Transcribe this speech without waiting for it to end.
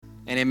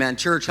And amen.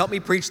 Church, help me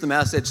preach the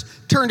message.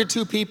 Turn to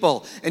two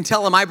people and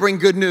tell them I bring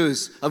good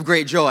news of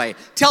great joy.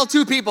 Tell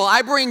two people,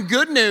 I bring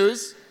good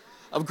news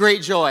of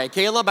great joy.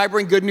 Caleb, I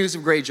bring good news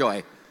of great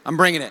joy. I'm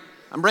bringing it.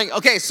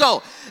 Okay,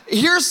 so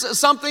here's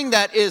something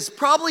that is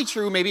probably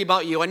true maybe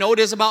about you. I know it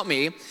is about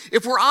me.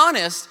 If we're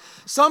honest,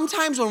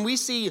 sometimes when we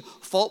see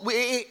fault,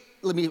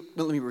 let me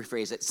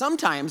rephrase it.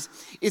 Sometimes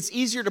it's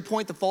easier to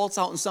point the faults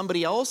out in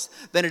somebody else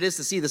than it is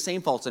to see the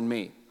same faults in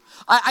me.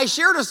 I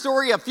shared a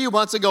story a few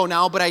months ago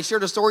now, but I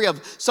shared a story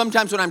of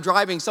sometimes when I'm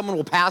driving, someone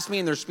will pass me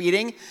and they're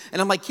speeding.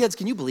 And I'm like, kids,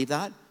 can you believe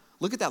that?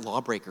 Look at that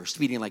lawbreaker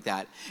speeding like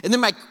that. And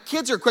then my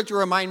kids are quick to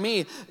remind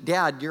me,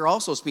 Dad, you're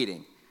also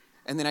speeding.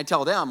 And then I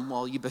tell them,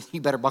 well, you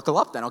better buckle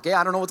up then, okay?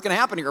 I don't know what's going to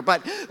happen here.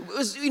 But,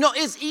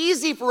 it's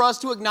easy for us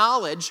to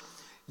acknowledge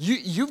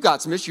you've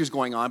got some issues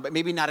going on, but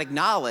maybe not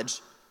acknowledge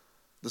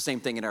the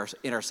same thing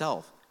in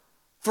ourselves.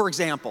 For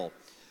example,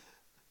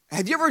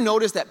 have you ever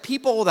noticed that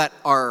people that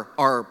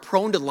are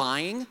prone to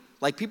lying,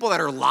 like people that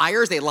are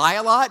liars, they lie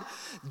a lot,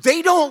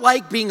 they don't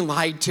like being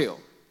lied to,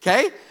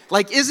 okay?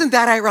 Like, isn't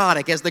that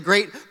ironic? As the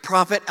great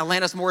prophet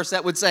Alanis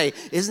Morissette would say,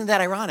 isn't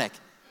that ironic?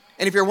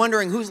 And if you're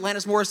wondering who's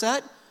Alanis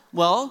Morissette,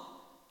 well,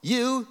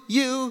 you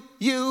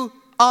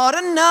ought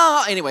to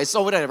know. Anyway,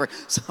 so whatever.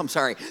 So, I'm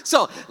sorry.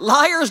 So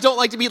liars don't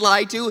like to be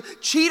lied to.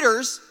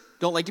 Cheaters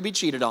don't like to be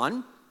cheated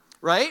on,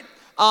 right?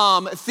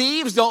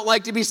 Thieves don't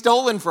like to be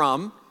stolen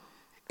from.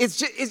 It's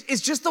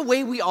just the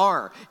way we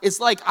are. It's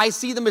like I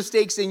see the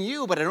mistakes in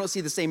you, but I don't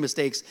see the same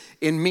mistakes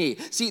in me.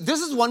 See,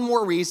 this is one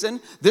more reason,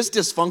 this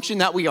dysfunction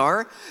that we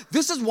are,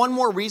 this is one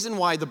more reason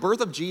why the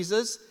birth of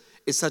Jesus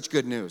is such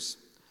good news.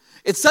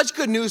 It's such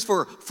good news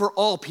for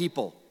all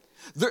people.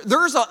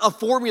 There's a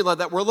formula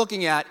that we're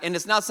looking at, and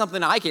it's not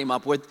something I came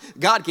up with.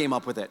 God came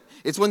up with it.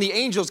 It's when the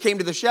angels came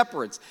to the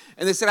shepherds,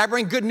 and they said, I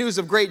bring good news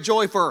of great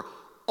joy for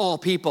all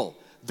people.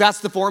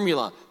 That's the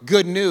formula.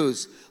 Good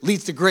news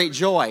leads to great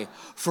joy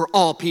for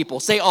all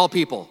people. Say all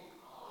people.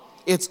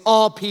 It's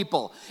all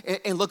people.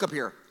 And look up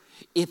here.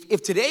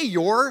 If today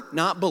you're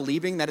not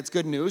believing that it's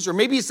good news, or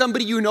maybe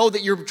somebody you know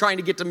that you're trying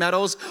to get to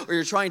Meadows, or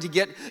you're trying to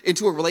get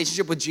into a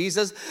relationship with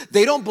Jesus,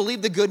 they don't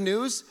believe the good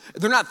news.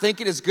 They're not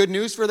thinking it's good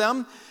news for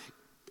them.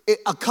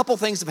 A couple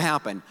things have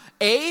happened.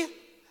 A,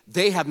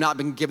 they have not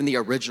been given the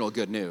original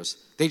good news.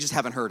 They just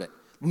haven't heard it.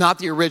 Not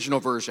the original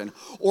version.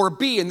 Or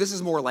B, and this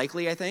is more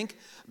likely, I think,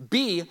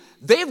 B,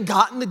 they've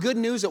gotten the good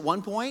news at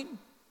one point,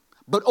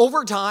 but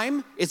over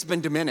time, it's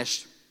been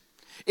diminished.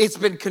 It's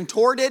been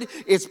contorted,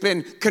 it's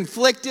been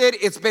conflicted,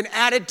 it's been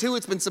added to,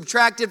 it's been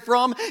subtracted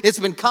from, it's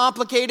been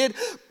complicated.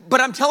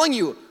 But I'm telling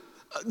you,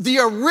 the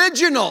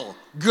original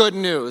good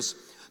news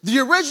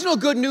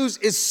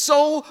is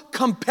so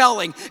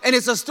compelling, and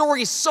it's a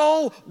story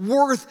so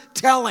worth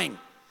telling.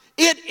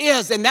 It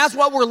is, and that's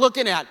what we're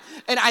looking at.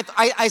 And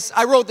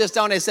I wrote this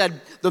down. I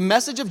said, the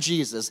message of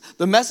Jesus,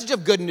 the message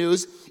of good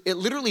news, it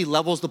literally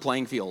levels the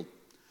playing field.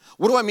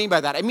 What do I mean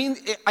by that? I mean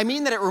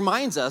that it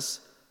reminds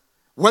us,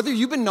 whether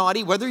you've been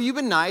naughty, whether you've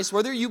been nice,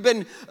 whether you've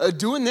been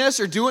doing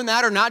this or doing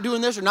that, or not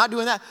doing this or not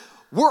doing that,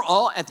 we're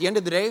all, at the end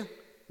of the day,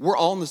 we're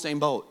all in the same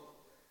boat.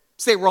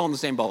 Say we're all in the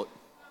same boat.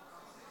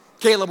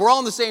 Caleb, we're all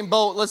in the same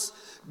boat. Let's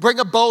bring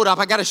a boat up.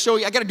 I got to show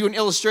you. I got to do an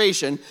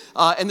illustration,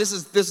 and this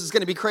is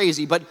going to be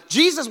crazy. But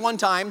Jesus one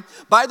time,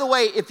 by the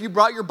way, if you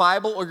brought your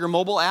Bible or your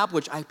mobile app,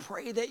 which I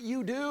pray that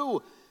you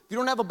do. If you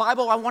don't have a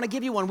Bible, I want to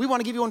give you one. We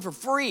want to give you one for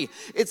free.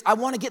 I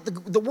want to get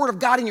the Word of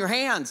God in your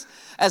hands.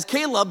 As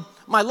Caleb,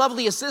 my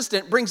lovely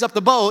assistant, brings up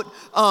the boat.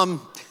 I'm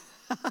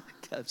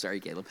sorry,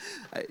 Caleb.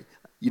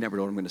 You never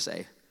know what I'm going to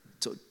say.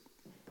 So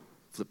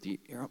flip the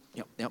arrow.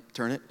 Yep.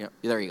 Turn it. Yep.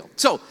 There you go.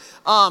 So.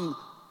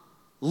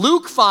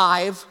 Luke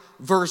 5,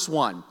 verse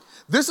 1.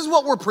 This is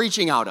what we're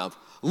preaching out of.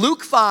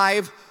 Luke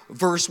 5,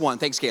 verse 1.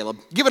 Thanks, Caleb.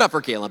 Give it up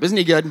for Caleb. Isn't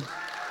he good?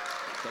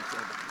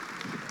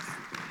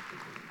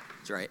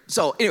 That's right.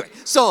 So, anyway,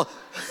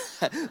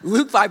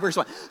 Luke 5, verse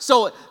 1.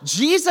 So,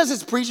 Jesus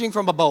is preaching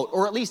from a boat,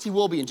 or at least he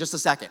will be in just a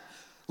second.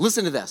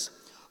 Listen to this.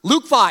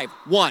 Luke 5,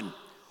 1.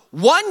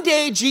 One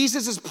day,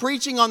 Jesus is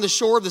preaching on the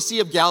shore of the Sea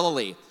of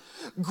Galilee.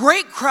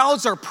 Great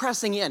crowds are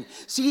pressing in.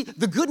 See,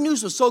 the good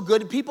news was so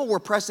good, people were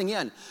pressing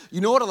in. You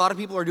know what a lot of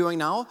people are doing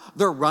now?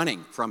 They're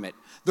running from it.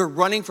 They're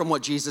running from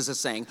what Jesus is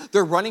saying.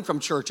 They're running from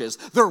churches.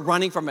 They're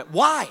running from it.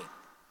 Why?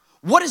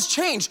 What has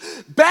changed?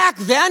 Back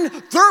then,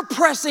 they're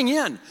pressing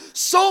in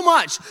so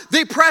much.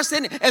 They press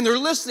in and they're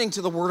listening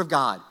to the Word of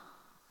God.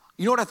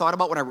 You know what I thought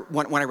about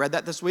when I read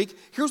that this week?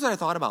 Here's what I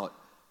thought about.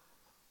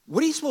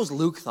 What do you suppose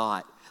Luke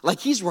thought?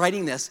 Like he's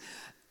writing this.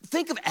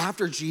 Think of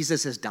after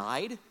Jesus has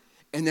died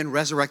and then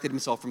resurrected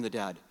himself from the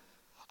dead.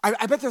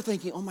 I bet they're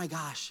thinking, oh my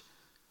gosh,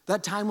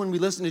 that time when we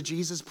listened to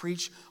Jesus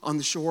preach on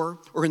the shore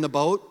or in the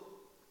boat,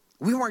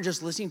 we weren't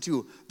just listening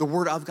to the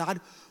Word of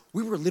God,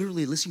 we were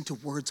literally listening to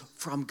words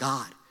from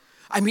God.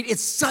 I mean,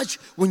 it's such,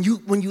 when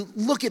you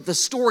look at the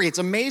story, it's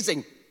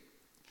amazing.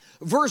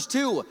 Verse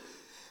 2,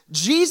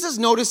 Jesus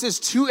notices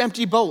two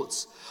empty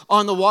boats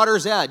on the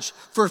water's edge,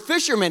 for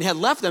fishermen had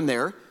left them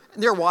there,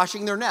 and they're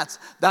washing their nets.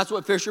 That's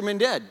what fishermen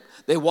did.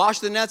 They wash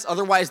the nets,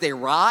 otherwise they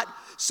rot.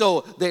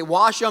 So they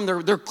wash them.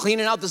 They're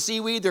cleaning out the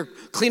seaweed. They're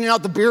cleaning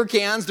out the beer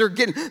cans.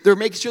 They're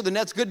making sure the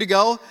net's good to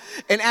go.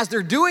 And as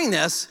they're doing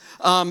this,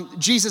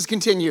 Jesus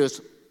continues.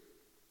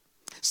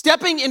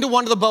 Stepping into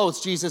one of the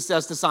boats, Jesus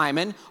says to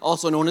Simon,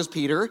 also known as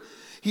Peter,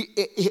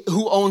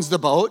 who owns the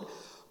boat,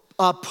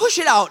 push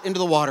it out into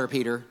the water,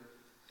 Peter.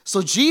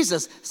 So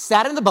Jesus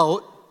sat in the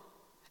boat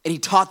and he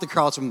taught the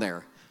crowds from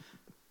there.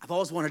 I've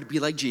always wanted to be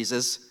like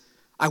Jesus.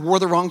 I wore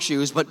the wrong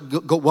shoes, but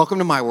welcome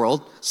to my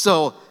world.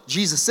 So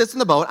Jesus sits in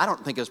the boat. I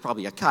don't think it was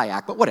probably a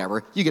kayak, but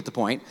whatever. You get the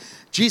point.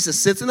 Jesus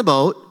sits in the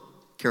boat.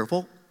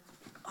 Careful.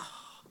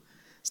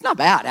 It's not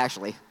bad,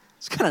 actually.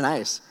 It's kind of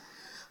nice.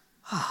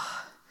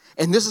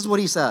 And this is what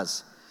he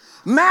says.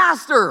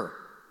 Master,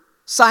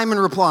 Simon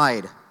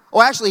replied.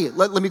 Oh, actually,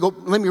 let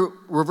me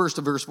reverse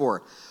to verse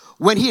 4.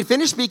 When he had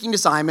finished speaking to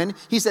Simon,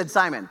 he said,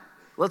 Simon,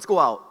 let's go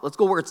out. Let's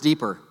go where it's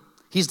deeper.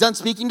 He's done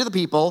speaking to the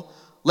people.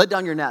 Let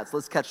down your nets.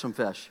 Let's catch some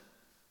fish.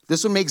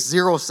 This one makes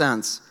zero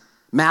sense.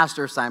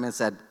 Master, Simon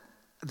said,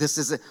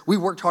 we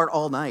worked hard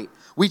all night.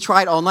 We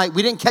tried all night.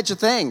 We didn't catch a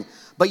thing.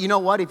 But you know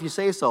what? If you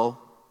say so,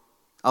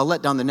 I'll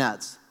let down the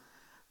nets.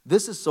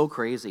 This is so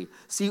crazy.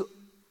 See,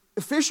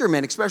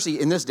 fishermen, especially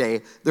in this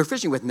day, they're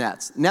fishing with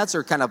nets. Nets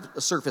are kind of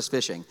surface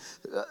fishing.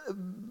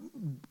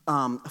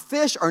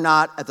 Fish are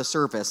not at the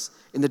surface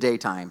in the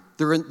daytime.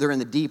 They're in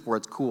the deep where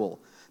it's cool.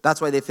 That's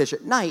why they fish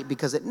at night,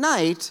 because at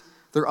night,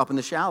 they're up in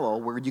the shallow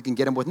where you can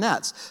get them with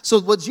nets.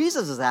 So what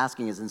Jesus is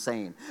asking is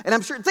insane. And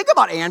I'm sure, think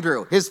about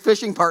Andrew, his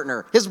fishing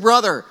partner, his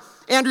brother.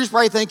 Andrew's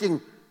probably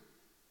thinking,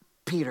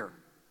 Peter,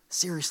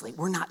 seriously,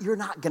 we're not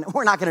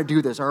gonna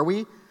do this, are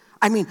we?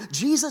 I mean,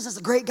 Jesus is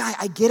a great guy.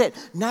 I get it.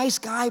 Nice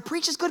guy,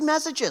 preaches good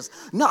messages.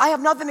 No, I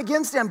have nothing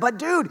against him, but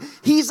dude,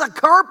 he's a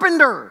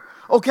carpenter,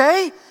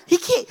 okay? He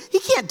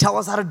can't tell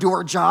us how to do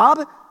our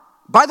job.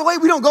 By the way,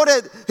 we don't go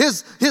to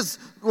his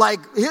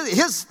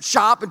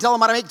shop and tell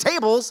him how to make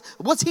tables.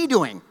 What's he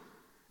doing?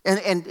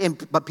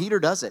 But Peter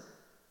does it.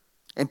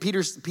 And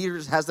Peter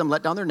has them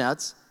let down their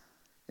nets.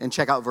 And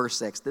check out verse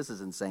 6. This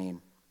is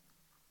insane.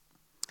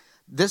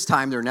 This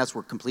time their nets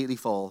were completely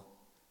full.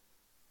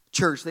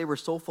 Church, they were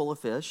so full of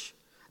fish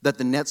that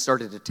the nets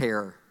started to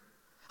tear.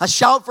 A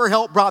shout for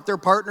help brought their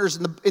partners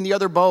in the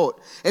other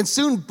boat. And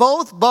soon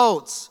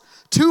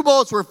two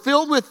boats were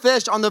filled with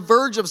fish on the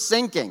verge of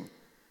sinking.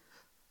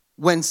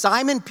 When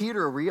Simon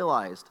Peter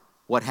realized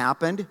what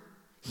happened,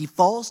 he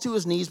falls to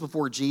his knees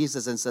before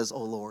Jesus and says,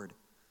 "Oh Lord,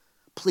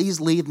 please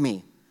leave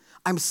me.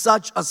 I'm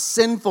such a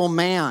sinful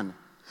man."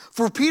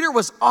 For Peter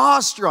was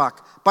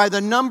awestruck by the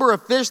number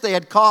of fish they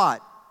had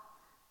caught,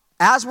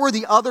 as were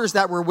the others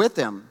that were with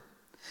him.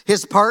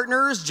 His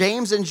partners,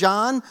 James and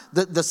John,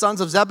 the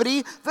sons of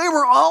Zebedee, they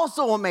were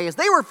also amazed.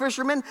 They were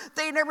fishermen.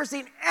 They had never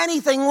seen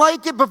anything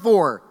like it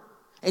before.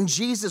 And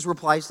Jesus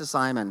replies to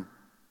Simon,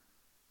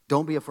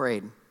 "Don't be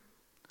afraid.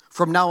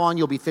 From now on,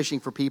 you'll be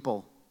fishing for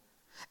people."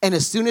 And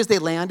as soon as they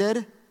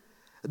landed,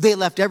 they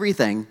left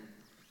everything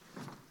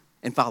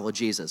and followed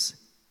Jesus.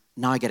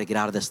 Now I got to get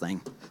out of this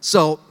thing.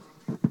 So,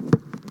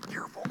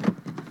 careful.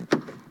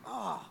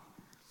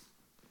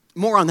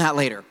 More on that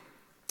later.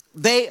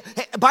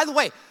 By the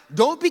way,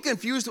 don't be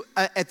confused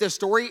at this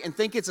story and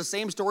think it's the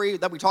same story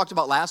that we talked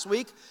about last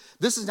week.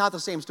 This is not the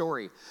same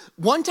story.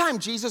 One time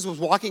Jesus was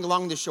walking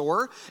along the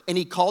shore and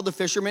he called the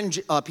fishermen,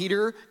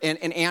 Peter and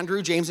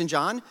Andrew, James and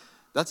John.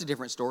 That's a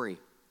different story.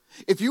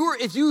 If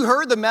you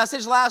heard the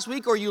message last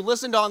week or you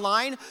listened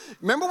online,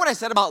 remember what I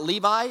said about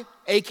Levi,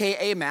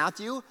 a.k.a.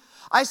 Matthew?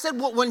 I said,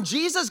 well, when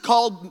Jesus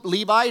called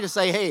Levi to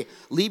say, hey,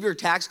 leave your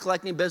tax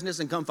collecting business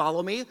and come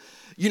follow me,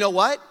 you know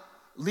what?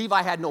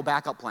 Levi had no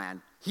backup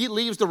plan. He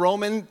leaves the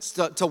Romans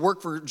to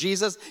work for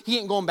Jesus. He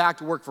ain't going back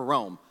to work for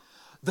Rome.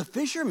 The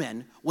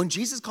fishermen, when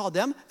Jesus called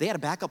them, they had a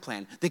backup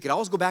plan. They could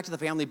always go back to the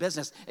family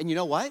business. And you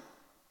know what?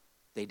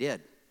 They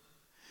did.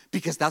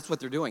 Because that's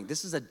what they're doing.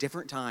 This is a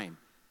different time.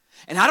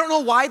 And I don't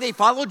know why they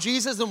followed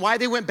Jesus and why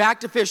they went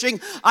back to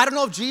fishing. I don't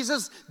know if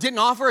Jesus didn't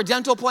offer a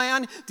dental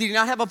plan. Did he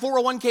not have a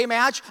 401k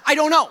match? I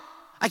don't know.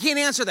 I can't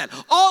answer that.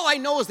 All I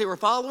know is they were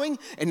following,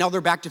 and now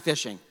they're back to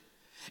fishing.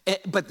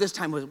 But this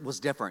time was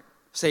different.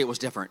 Say it was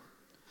different.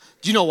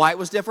 Do you know why it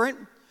was different?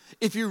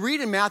 If you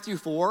read in Matthew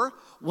 4,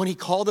 when he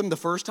called them the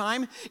first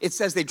time, it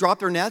says they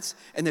dropped their nets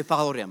and they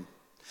followed him.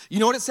 You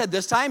know what it said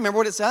this time? Remember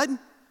what it said?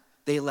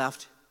 They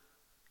left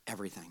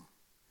everything.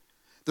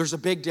 There's a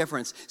big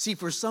difference. See,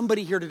 for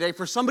somebody here today,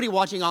 for somebody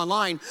watching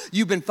online,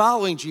 you've been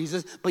following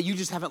Jesus, but you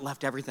just haven't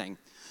left everything.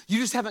 You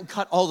just haven't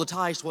cut all the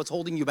ties to what's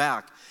holding you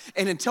back.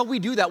 And until we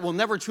do that, we'll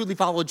never truly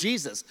follow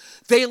Jesus.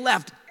 They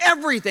left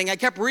everything. I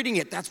kept reading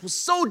it. That was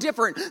so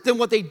different than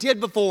what they did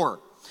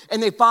before.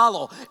 And they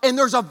follow. And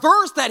there's a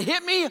verse that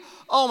hit me.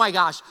 Oh my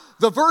gosh.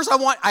 The verse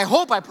I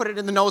hope I put it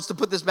in the notes to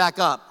put this back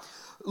up.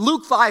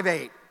 Luke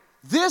 5:8.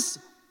 This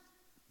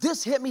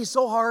hit me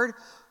so hard.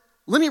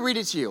 Let me read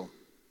it to you.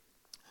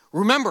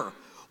 Remember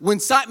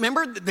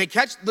they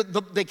catch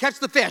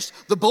the fish.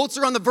 The boats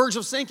are on the verge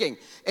of sinking.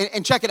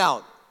 And check it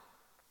out.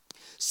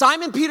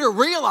 Simon Peter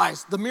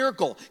realized the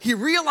miracle. He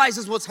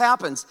realizes what's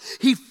happened.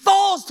 He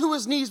falls to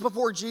his knees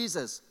before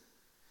Jesus.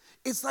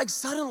 It's like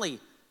suddenly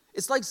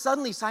It's like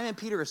suddenly Simon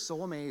Peter is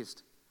so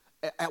amazed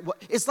at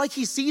what, it's like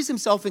he sees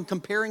himself and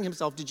comparing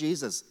himself to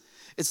Jesus.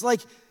 It's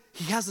like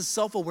he has a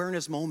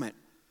self-awareness moment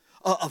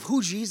of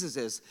who Jesus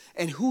is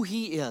and who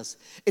he is.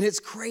 And it's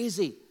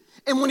crazy.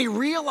 And when he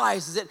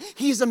realizes it,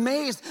 he's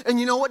amazed. And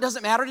you know what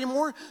doesn't matter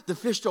anymore? The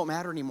fish don't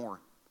matter anymore.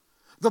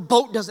 The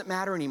boat doesn't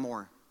matter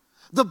anymore.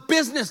 The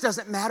business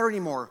doesn't matter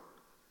anymore.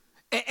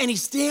 And he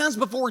stands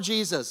before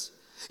Jesus.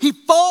 He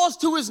falls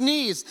to his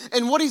knees.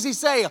 And what does he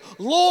say?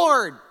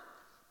 Lord,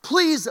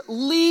 please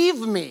leave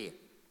me.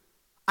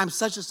 I'm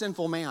such a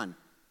sinful man.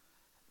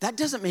 That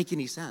doesn't make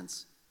any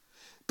sense.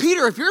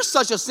 Peter, if you're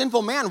such a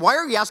sinful man, why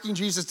are you asking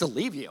Jesus to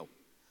leave you?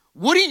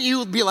 Wouldn't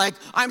you be like,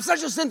 I'm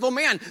such a sinful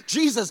man.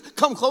 Jesus,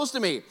 come close to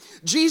me.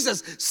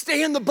 Jesus,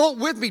 stay in the boat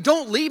with me.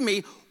 Don't leave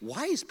me.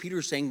 Why is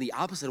Peter saying the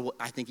opposite of what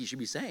I think he should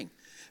be saying?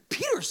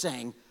 Peter's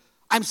saying,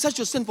 I'm such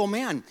a sinful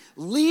man.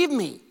 Leave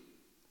me.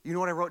 You know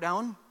what I wrote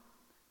down?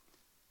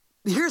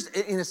 Here's,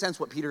 in a sense,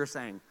 what Peter is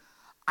saying.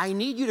 I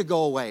need you to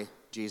go away,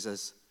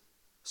 Jesus,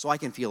 so I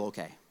can feel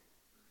okay.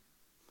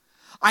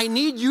 I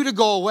need you to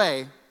go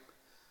away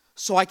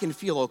so I can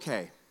feel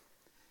okay.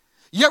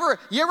 You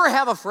ever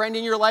have a friend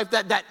in your life,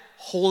 that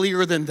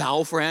holier than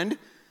thou friend?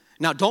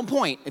 Now, don't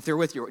point if they're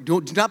with you.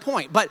 Do not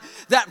point. But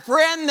that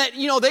friend that,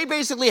 they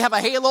basically have a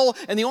halo,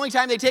 and the only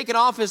time they take it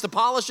off is to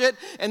polish it.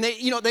 And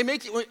they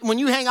make it, when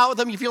you hang out with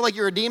them, you feel like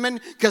you're a demon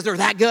because they're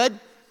that good.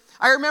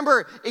 I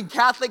remember in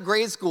Catholic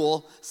grade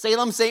school,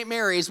 Salem St.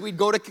 Mary's, we'd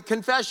go to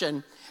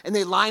confession, and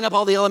they line up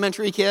all the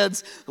elementary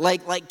kids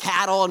like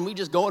cattle, and we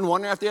just go in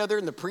one after the other,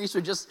 and the priest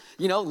would just,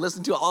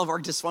 listen to all of our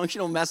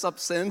dysfunctional, mess up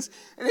sins.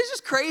 And it's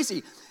just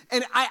crazy.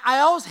 And I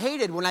always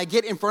hated when I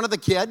get in front of the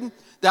kid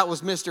that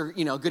was Mr.,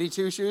 Goody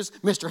Two-Shoes,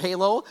 Mr.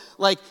 Halo.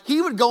 Like,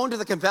 he would go into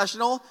the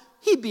confessional,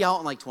 he'd be out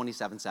in like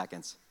 27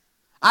 seconds.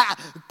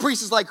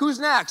 Priest is like, who's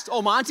next?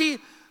 Oh, Monty?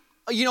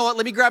 You know what,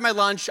 let me grab my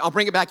lunch. I'll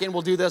bring it back in.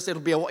 We'll do this.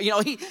 It'll be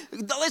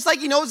it's like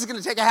he knows it's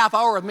going to take a half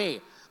hour with me,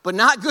 but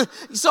not good.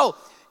 So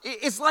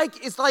it's like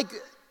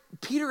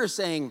Peter is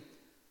saying,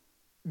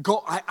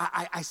 go.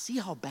 I see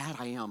how bad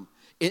I am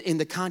in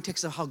the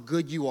context of how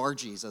good you are,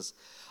 Jesus.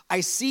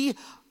 I see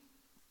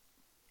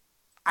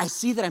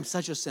that I'm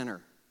such a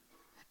sinner.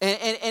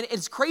 And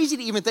it's crazy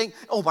to even think,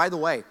 oh, by the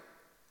way,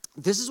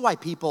 this is why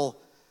people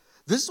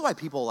a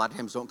lot of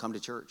times don't come to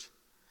church.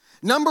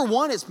 Number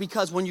one, it's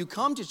because when you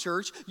come to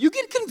church, you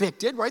get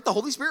convicted, right? The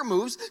Holy Spirit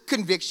moves,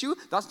 convicts you.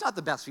 That's not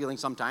the best feeling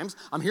sometimes.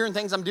 I'm hearing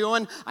things I'm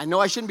doing. I know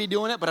I shouldn't be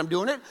doing it, but I'm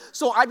doing it.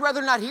 So I'd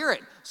rather not hear it.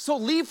 So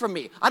leave from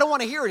me. I don't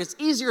want to hear it. It's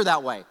easier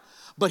that way.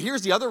 But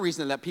here's the other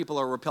reason that people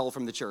are repelled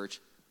from the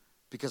church.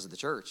 Because of the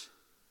church.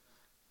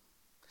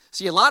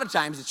 See, a lot of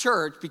times the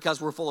church, because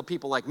we're full of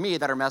people like me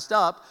that are messed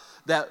up,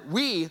 that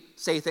we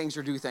say things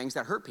or do things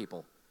that hurt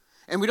people.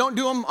 And we don't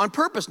do them on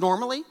purpose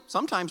normally.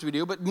 Sometimes we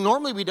do, but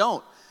normally we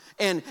don't.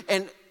 And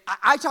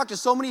I talk to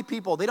so many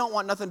people, they don't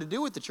want nothing to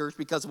do with the church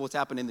because of what's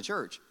happened in the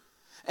church.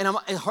 And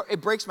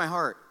it breaks my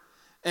heart.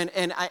 And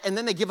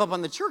then they give up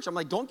on the church. I'm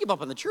like, don't give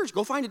up on the church.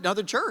 Go find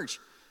another church.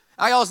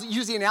 I always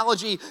use the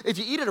analogy, if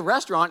you eat at a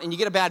restaurant and you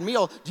get a bad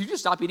meal, do you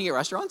just stop eating at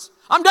restaurants?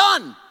 I'm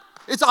done.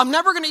 I'm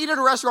never going to eat at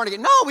a restaurant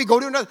again. No, we go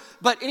to another.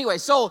 But anyway,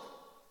 so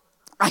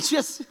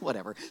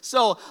whatever.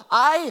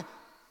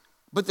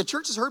 But the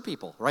church has hurt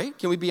people, right?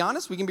 Can we be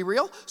honest? We can be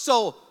real?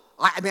 So,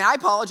 I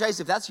apologize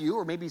if that's you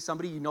or maybe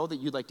somebody that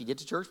you'd like to get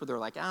to church, but they're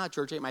like,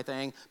 church ain't my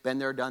thing. Been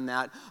there, done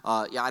that.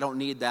 I don't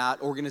need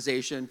that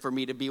organization for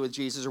me to be with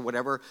Jesus or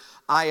whatever.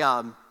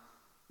 I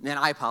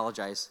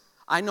apologize.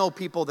 I know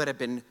people that have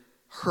been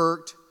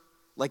hurt.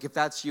 Like, if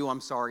that's you,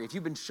 I'm sorry. If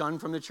you've been shunned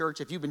from the church,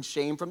 if you've been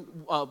shamed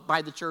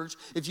by the church,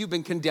 if you've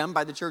been condemned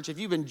by the church, if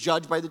you've been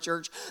judged by the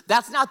church,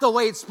 that's not the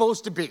way it's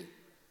supposed to be.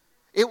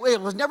 It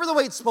was never the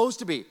way it's supposed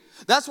to be.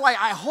 That's why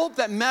I hope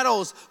that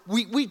Meadows,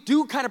 we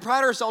do kind of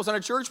pride ourselves on a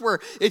church where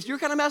if you're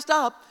kind of messed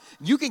up,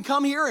 you can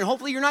come here and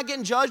hopefully you're not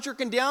getting judged or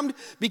condemned,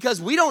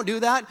 because we don't do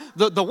that.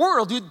 The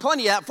world will do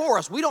plenty of that for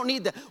us. We don't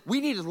need that.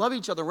 We need to love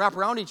each other, wrap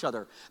around each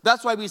other.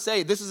 That's why we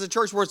say this is a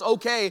church where it's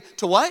okay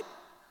to what?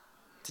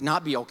 To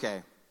not be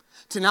okay.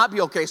 To not be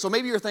okay. So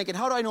maybe you're thinking,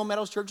 how do I know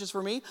Meadows Church is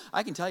for me?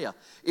 I can tell you.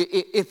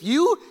 If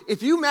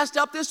you messed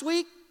up this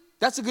week,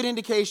 that's a good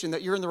indication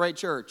that you're in the right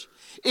church.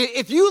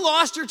 If you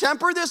lost your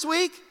temper this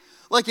week,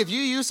 like if you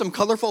used some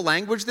colorful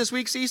language this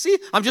week, Cece,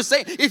 I'm just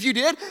saying, if you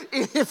did,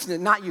 if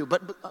not you,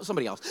 but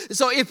somebody else.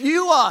 So if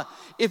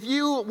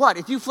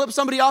you flip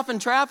somebody off in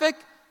traffic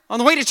on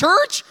the way to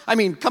church, I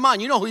mean, come on,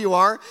 you know who you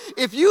are.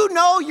 If you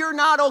know you're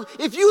not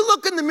okay, if you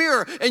look in the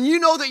mirror and you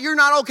know that you're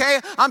not okay,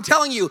 I'm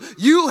telling you,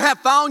 you have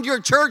found your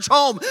church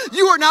home.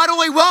 You are not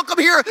only welcome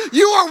here,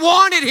 you are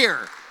wanted here.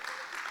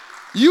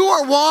 You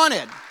are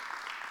wanted.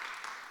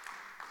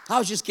 I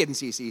was just kidding,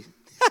 Cece.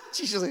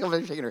 She's just like,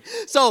 I'm shaking her.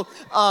 So,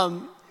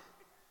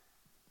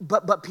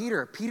 but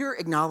Peter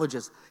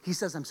acknowledges, he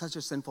says, I'm such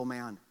a sinful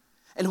man.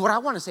 And what I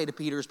want to say to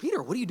Peter is,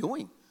 Peter, what are you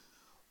doing?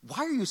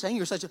 Why are you saying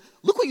you're such a,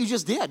 look what you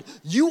just did.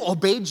 You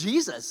obeyed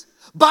Jesus.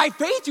 By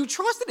faith, you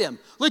trusted him.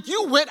 Like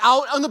you went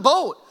out on the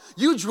boat.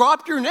 You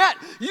dropped your net.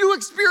 You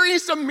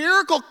experienced a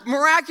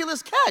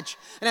miraculous catch.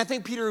 And I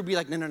think Peter would be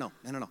like, no.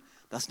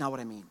 That's not what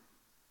I mean.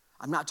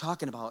 I'm not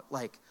talking about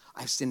like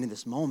I've sinned in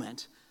this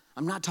moment.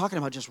 I'm not talking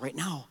about just right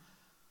now.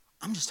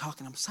 I'm just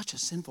talking, I'm such a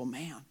sinful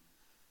man.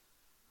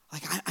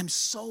 Like I'm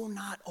so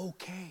not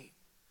okay.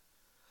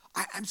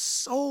 I'm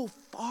so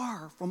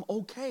far from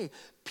okay.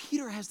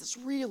 Peter has this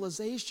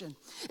realization.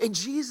 And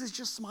Jesus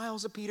just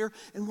smiles at Peter.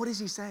 And what does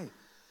he say?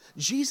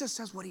 Jesus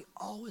says what he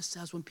always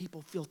says when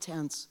people feel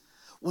tense.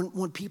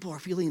 When people are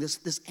feeling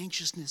this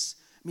anxiousness.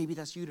 Maybe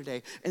that's you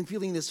today. And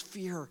feeling this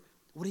fear.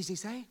 What does he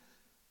say?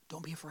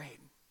 Don't be afraid.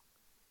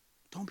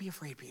 Don't be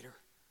afraid, Peter.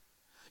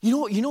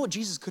 You know what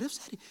Jesus could have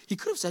said? He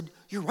could have said,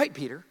 you're right,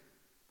 Peter.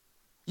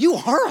 You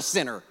are a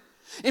sinner.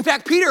 In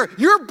fact, Peter,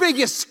 your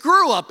biggest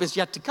screw up is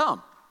yet to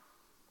come.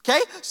 Okay?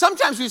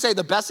 Sometimes we say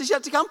the best is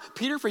yet to come.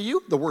 Peter, for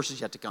you, the worst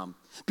is yet to come.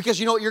 Because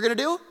you know what you're going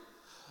to do?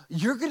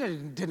 You're going to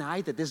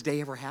deny that this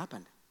day ever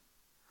happened.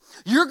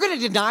 You're going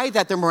to deny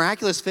that the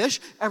miraculous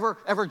fish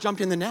ever jumped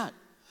in the net.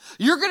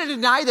 You're going to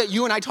deny that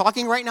you and I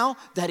talking right now,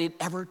 that it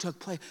ever took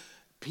place.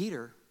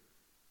 Peter,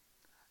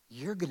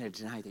 you're going to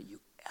deny that you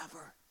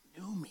ever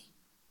knew me.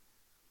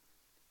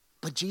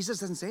 But Jesus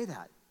doesn't say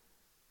that.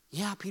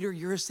 Yeah, Peter,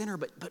 you're a sinner,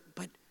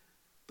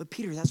 but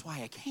Peter, that's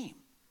why I came.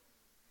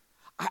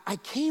 I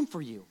came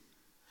for you.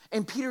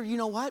 And Peter, you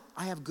know what?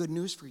 I have good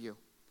news for you.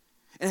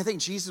 And I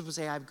think Jesus would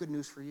say, I have good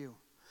news for you.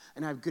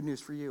 And I have good news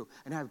for you.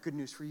 And I have good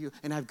news for you.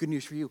 And I have good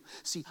news for you.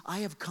 See, I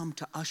have come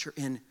to usher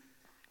in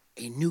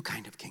a new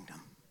kind of kingdom.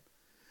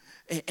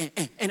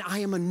 And I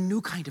am a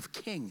new kind of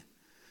king.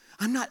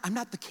 I'm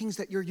not the kings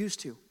that you're used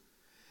to.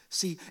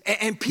 See,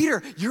 and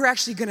Peter, we're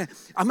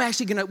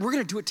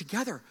gonna do it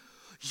together.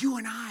 You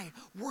and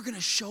we're gonna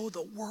show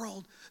the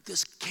world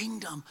this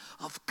kingdom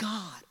of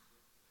God.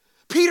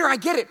 Peter, I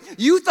get it.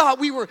 You thought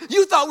we were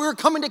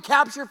coming to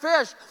capture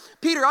fish.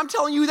 Peter, I'm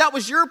telling you, that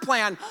was your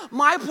plan.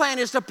 My plan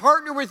is to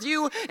partner with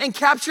you and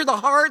capture the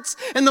hearts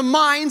and the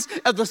minds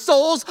of the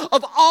souls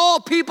of all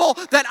people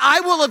that I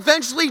will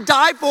eventually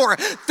die for.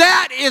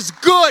 That is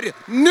good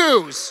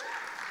news.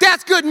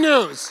 That's good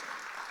news.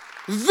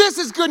 This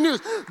is good news.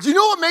 Do you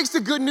know what makes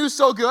the good news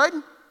so good?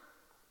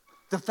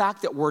 The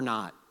fact that we're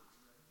not.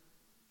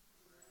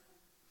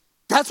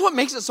 That's what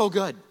makes it so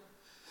good.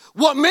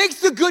 What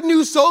makes the good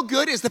news so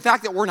good is the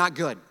fact that we're not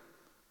good.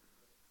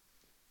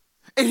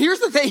 And here's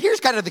the thing, here's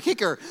kind of the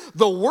kicker.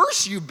 The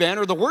worse you've been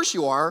or the worse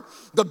you are,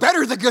 the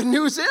better the good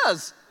news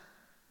is.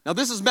 Now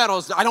this is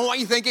Meadows. I don't want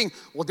you thinking,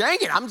 well, dang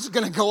it, I'm just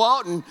going to go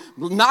out and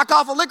knock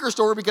off a liquor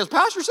store because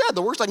Pastor said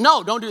the worst. Like,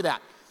 no, don't do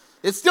that.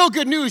 It's still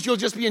good news. You'll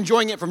just be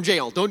enjoying it from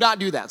jail. Do not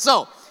do that.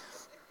 So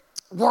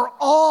we're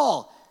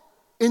all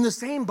in the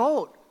same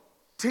boat.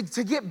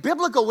 To get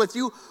biblical with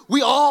you,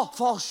 we all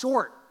fall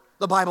short,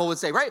 the Bible would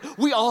say, right?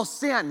 We all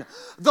sin.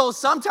 Though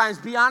sometimes,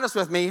 be honest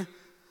with me,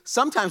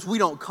 sometimes we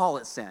don't call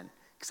it sin.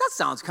 Because that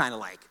sounds kind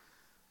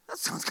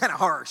of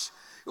harsh.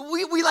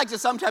 We like to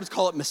sometimes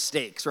call it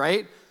mistakes,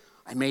 right?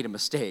 I made a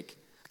mistake.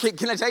 Okay,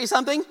 can I tell you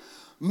something?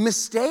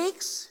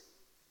 Mistakes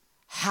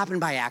happen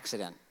by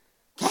accident,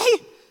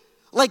 okay?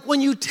 Like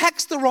when you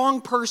text the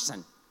wrong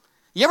person.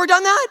 You ever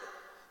done that?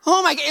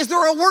 Oh my God, is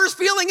there a worse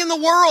feeling in the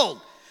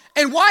world?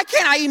 And why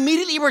can't I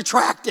immediately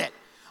retract it?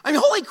 I mean,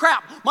 holy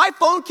crap, my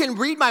phone can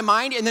read my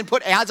mind and then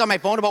put ads on my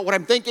phone about what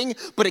I'm thinking,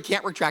 but it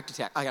can't retract a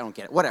text. I don't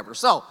get it, whatever.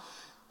 So,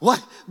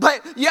 what?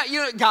 But yeah,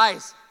 you know,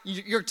 guys,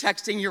 you're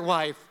texting your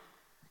wife.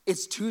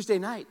 It's Tuesday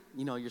night,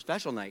 you know, your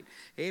special night.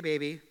 Hey,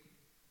 baby,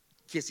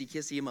 kissy,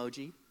 kissy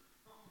emoji,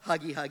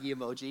 huggy, huggy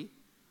emoji,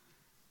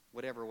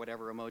 whatever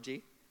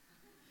emoji.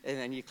 And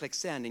then you click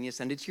send and you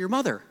send it to your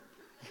mother.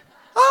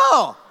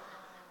 Oh,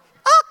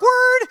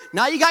 awkward.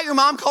 Now you got your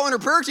mom calling her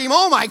prayer team.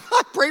 Oh my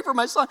God, pray for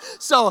my son.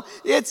 So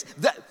it's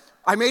that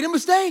I made a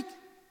mistake.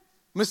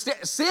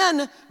 Mistakes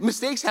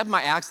happen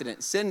by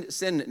accident.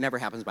 Sin never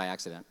happens by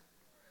accident.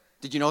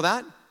 Did you know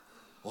that?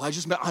 Well, I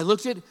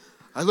looked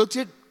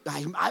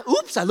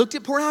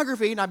at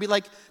pornography and I'd be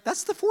like,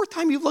 that's the fourth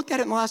time you've looked at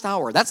it in the last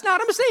hour. That's not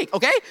a mistake,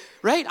 okay?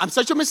 Right? I'm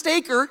such a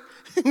mistaker.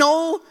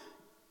 No,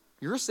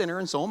 you're a sinner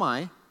and so am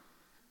I.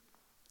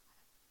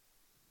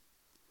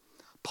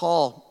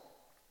 Paul,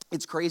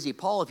 it's crazy.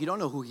 Paul, if you don't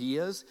know who he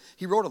is,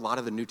 he wrote a lot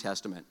of the New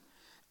Testament.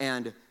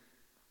 And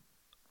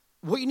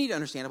what you need to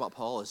understand about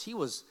Paul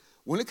is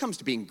when it comes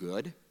to being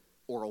good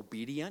or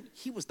obedient,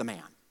 he was the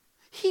man.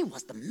 He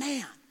was the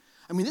man.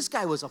 I mean, this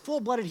guy was a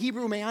full-blooded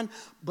Hebrew man,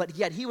 but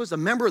yet he was a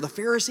member of the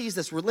Pharisees,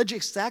 this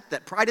religious sect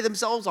that prided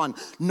themselves on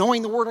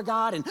knowing the Word of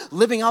God and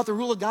living out the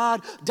rule of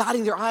God,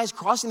 dotting their I's,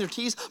 crossing their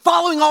T's,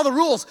 following all the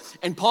rules.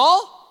 And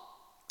Paul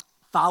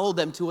followed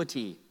them to a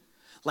T.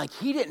 Like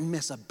he didn't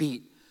miss a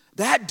beat.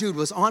 That dude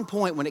was on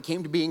point when it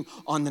came to being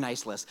on the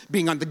nice list,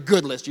 being on the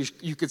good list,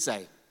 you could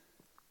say.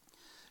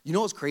 You know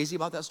what's crazy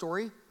about that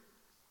story?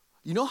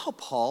 You know how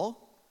Paul,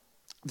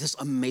 this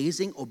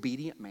amazing,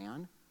 obedient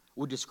man,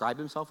 would describe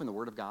himself in the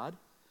Word of God?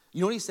 You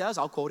know what he says?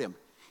 I'll quote him.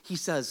 He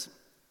says,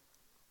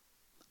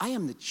 I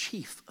am the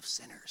chief of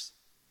sinners.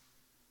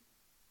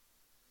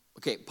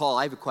 Okay, Paul,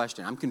 I have a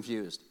question. I'm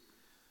confused.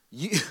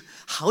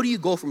 How do you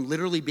go from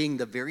literally being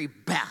the very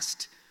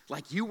best,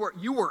 like you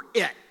were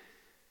it,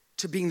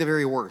 to being the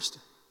very worst?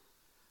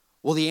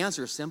 Well, the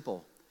answer is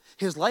simple.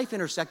 His life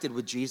intersected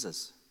with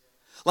Jesus.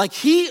 Like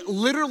he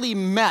literally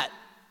met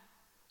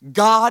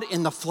God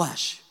in the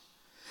flesh.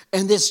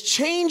 And this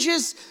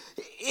changes,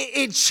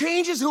 it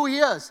changes who he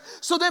is.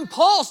 So then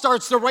Paul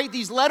starts to write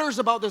these letters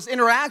about this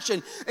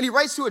interaction. And he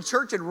writes to a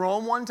church in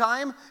Rome one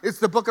time. It's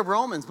the book of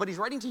Romans, but he's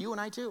writing to you and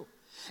I too.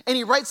 And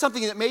he writes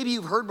something that maybe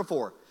you've heard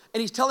before.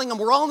 And he's telling them,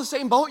 we're all in the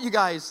same boat, you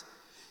guys.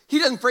 He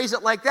doesn't phrase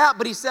it like that,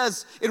 but he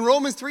says in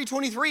Romans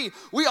 3:23,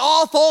 we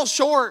all fall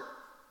short.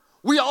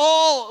 We're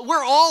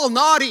all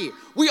naughty.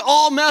 We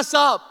all mess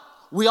up.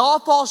 We all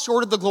fall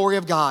short of the glory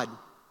of God.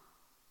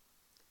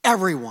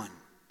 Everyone.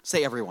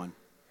 Say everyone.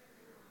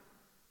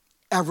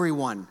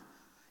 Everyone.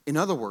 In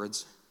other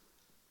words,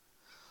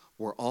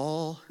 we're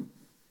all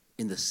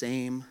in the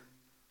same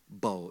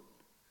boat.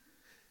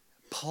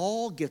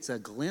 Paul gets a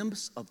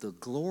glimpse of the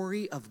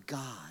glory of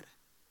God,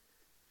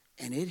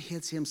 and it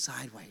hits him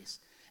sideways,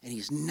 and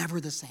he's never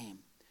the same.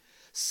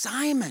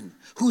 Simon,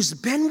 who's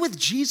been with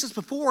Jesus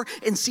before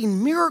and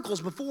seen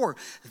miracles before,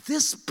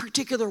 this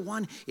particular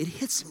one, it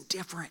hits him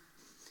different.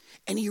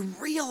 And he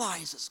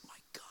realizes, my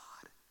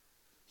God,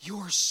 you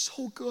are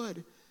so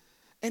good,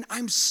 and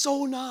I'm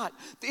so not.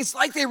 It's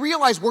like they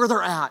realize where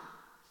they're at,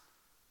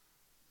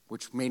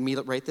 which made me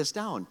write this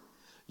down.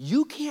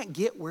 You can't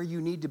get where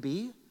you need to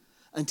be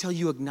until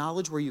you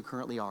acknowledge where you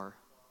currently are.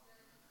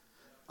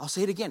 I'll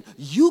say it again.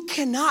 You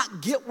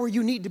cannot get where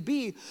you need to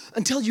be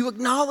until you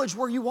acknowledge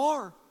where you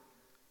are.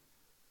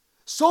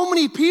 So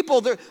many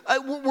people,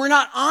 we're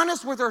not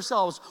honest with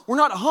ourselves. We're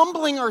not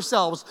humbling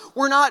ourselves.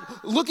 We're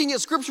not looking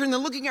at Scripture and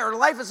then looking at our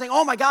life and saying,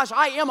 oh my gosh,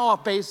 I am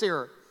off base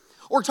here.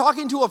 Or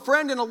talking to a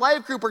friend in a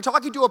life group, or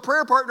talking to a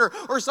prayer partner,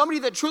 or somebody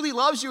that truly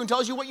loves you and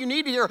tells you what you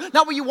need to hear,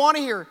 not what you want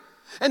to hear.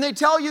 And they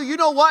tell you, you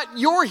know what,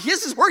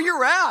 this is where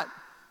you're at.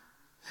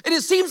 And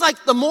it seems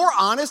like the more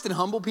honest and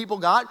humble people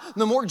got,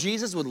 the more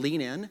Jesus would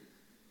lean in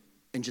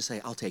and just say,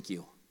 I'll take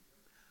you.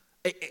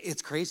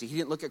 It's crazy. He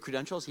didn't look at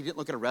credentials. He didn't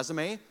look at a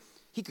resume.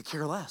 He could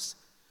care less.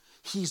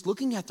 He's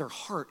looking at their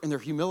heart and their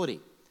humility.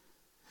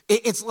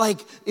 It's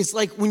like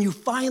when you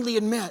finally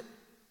admit,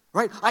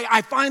 right?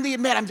 I finally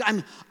admit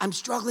I'm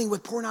struggling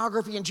with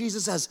pornography, and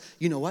Jesus says,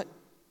 you know what?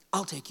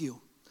 I'll take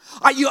you.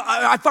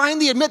 I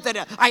finally admit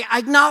that I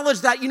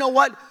acknowledge that, you know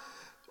what?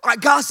 I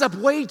gossip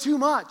way too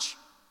much.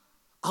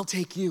 I'll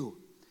take you.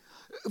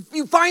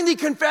 You finally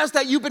confess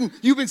that you've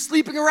been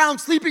sleeping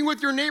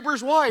with your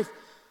neighbor's wife.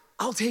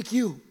 I'll take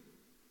you,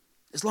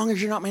 as long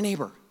as you're not my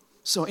neighbor.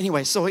 So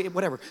anyway,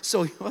 whatever.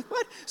 So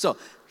what? So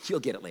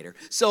you'll get it later.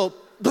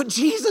 But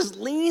Jesus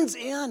leans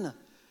in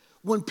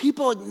when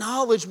people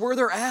acknowledge where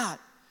they're at.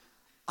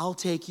 I'll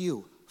take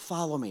you.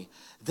 Follow me.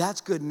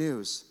 That's good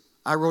news.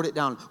 I wrote it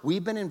down.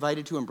 We've been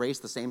invited to embrace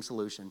the same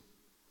solution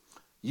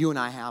you and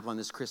I have on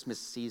this Christmas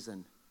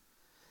season.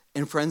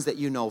 And friends that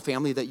you know,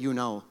 family that you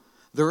know,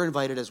 they're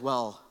invited as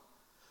well.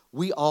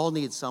 We all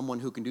need someone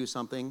who can do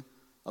something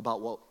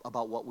about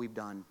what we've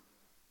done.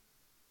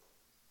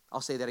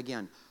 I'll say that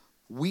again.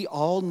 We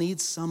all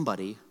need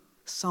someone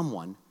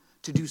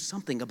to do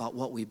something about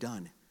what we've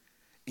done.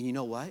 And you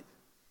know what?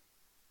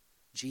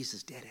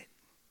 Jesus did it.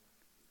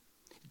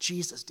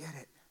 Jesus did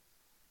it.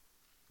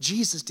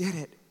 Jesus did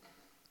it.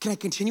 Can I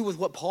continue with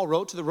what Paul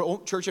wrote to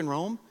the church in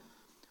Rome?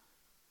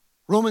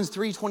 Romans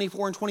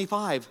 3:24 and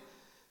 25.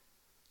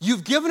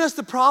 You've given us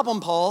the problem,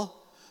 Paul.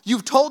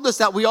 You've told us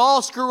that we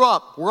all screw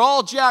up. We're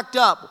all jacked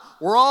up.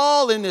 We're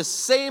all in this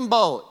same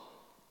boat.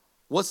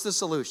 What's the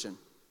solution?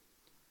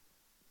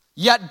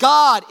 Yet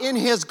God, in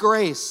his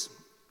grace,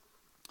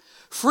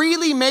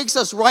 freely makes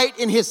us right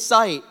in his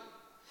sight.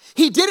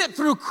 He did it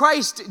through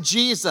Christ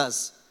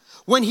Jesus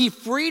when he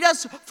freed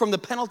us from the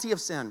penalty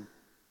of sin.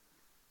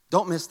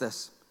 Don't miss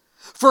this.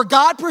 For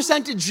God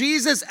presented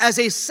Jesus as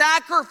a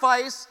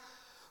sacrifice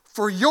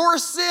for your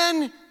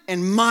sin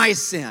and my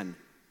sin.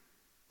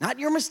 Not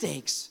your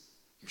mistakes,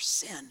 your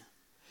sin.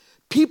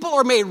 People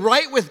are made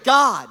right with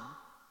God.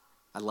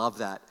 I love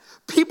that.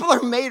 People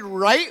are made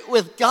right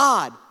with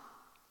God.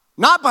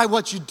 Not by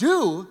what you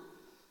do,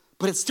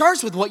 but it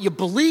starts with what you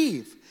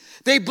believe.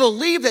 They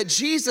believe that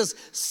Jesus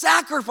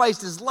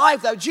sacrificed his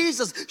life, that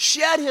Jesus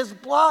shed his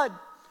blood,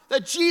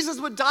 that Jesus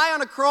would die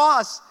on a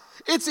cross.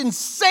 It's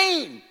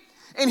insane.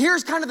 And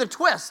here's kind of the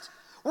twist.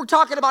 We're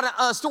talking about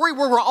a story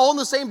where we're all in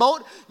the same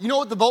boat. You know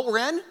what the boat we're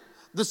in?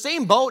 The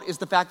same boat is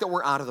the fact that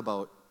we're out of the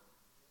boat.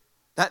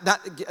 I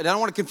don't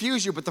want to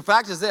confuse you, but the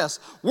fact is this.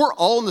 We're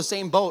all in the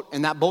same boat,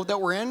 and that boat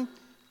that we're in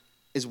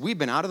is we've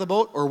been out of the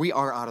boat or we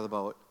are out of the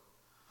boat.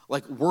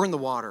 Like we're in the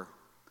water,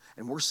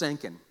 and we're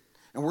sinking,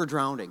 and we're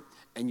drowning,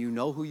 and you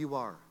know who you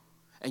are,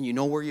 and you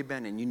know where you've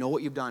been, and you know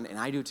what you've done, and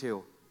I do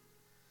too.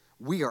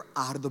 We are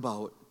out of the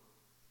boat.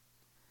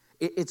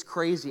 It's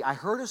crazy. I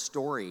heard a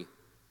story,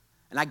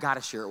 and I got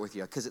to share it with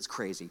you because it's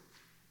crazy.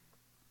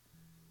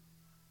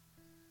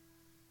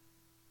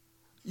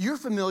 You're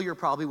familiar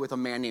probably with a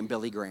man named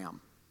Billy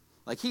Graham.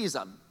 Like, he's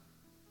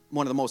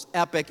one of the most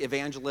epic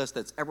evangelists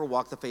that's ever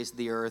walked the face of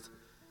the earth.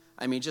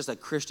 I mean, just a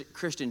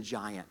Christian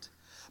giant.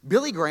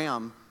 Billy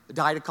Graham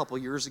died a couple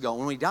years ago.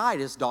 When he died,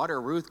 his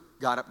daughter Ruth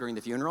got up during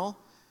the funeral,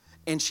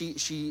 and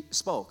she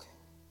spoke.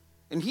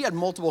 And he had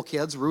multiple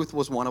kids. Ruth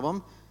was one of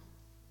them.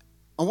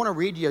 I want to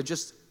read you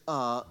just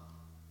a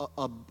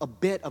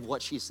bit of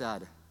what she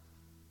said.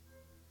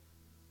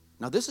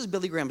 Now, this is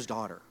Billy Graham's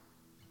daughter.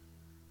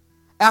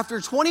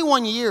 After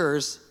 21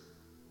 years,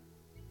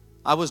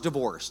 I was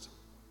divorced.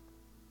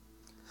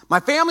 My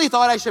family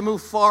thought I should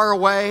move far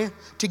away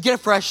to get a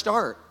fresh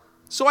start.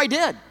 So I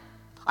did.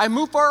 I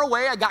moved far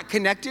away. I got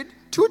connected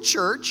to a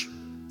church.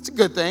 It's a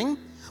good thing.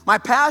 My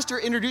pastor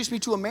introduced me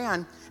to a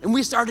man, and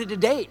we started to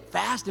date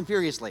fast and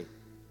furiously.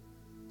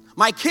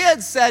 My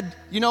kids said,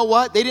 you know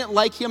what? They didn't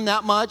like him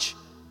that much.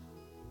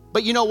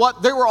 But you know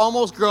what? They were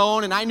almost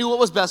grown, and I knew what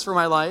was best for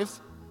my life.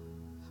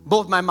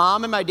 Both my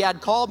mom and my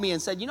dad called me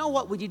and said, you know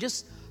what? Would you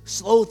just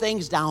slow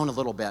things down a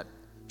little bit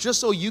just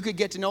so you could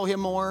get to know him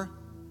more?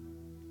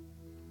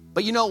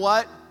 But you know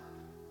what?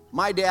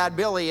 My dad,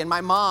 Billy, and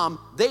my mom,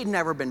 they'd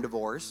never been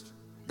divorced.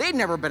 They'd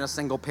never been a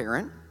single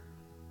parent.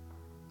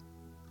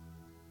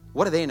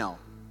 What do they know?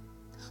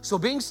 So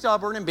being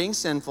stubborn and being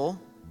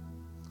sinful,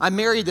 I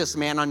married this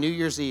man on New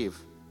Year's Eve.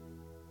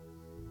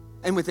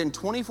 And within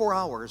 24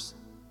 hours,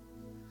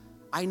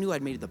 I knew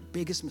I'd made the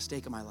biggest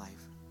mistake of my life.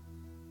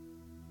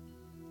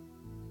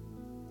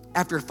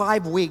 After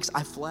 5 weeks,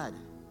 I fled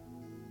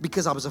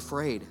because I was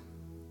afraid.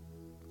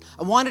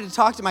 I wanted to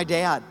talk to my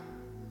dad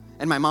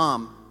and my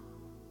mom.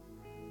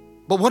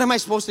 But what am I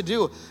supposed to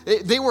do?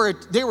 They were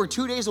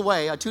 2 days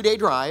away, a 2-day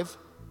drive.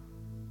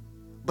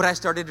 But I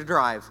started to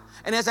drive.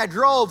 And as I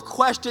drove,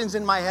 questions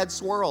in my head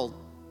swirled.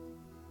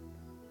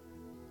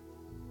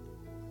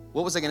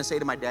 What was I going to say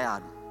to my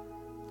dad?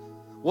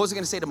 What was I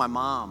going to say to my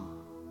mom?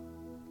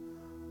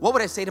 What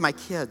would I say to my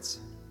kids?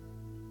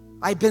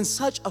 I'd been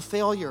such a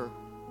failure.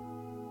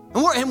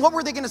 And what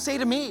were they going to say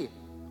to me?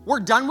 We're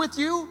done with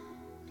you?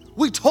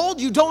 We told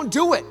you don't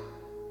do it.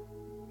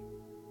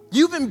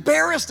 You've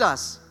embarrassed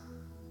us.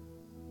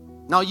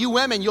 Now, you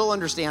women, you'll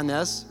understand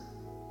this.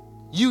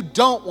 You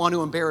don't want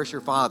to embarrass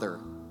your father.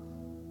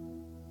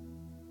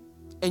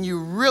 And you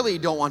really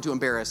don't want to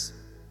embarrass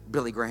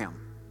Billy Graham.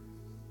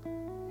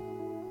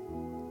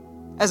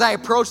 As I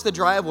approached the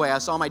driveway, I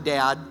saw my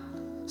dad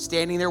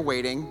standing there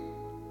waiting.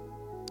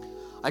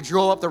 I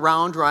drove up the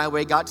round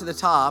driveway, got to the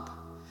top,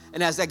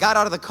 and as I got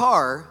out of the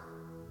car,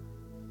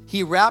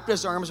 he wrapped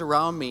his arms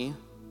around me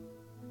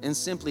and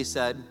simply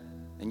said,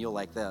 and you'll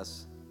like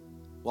this,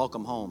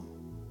 welcome home.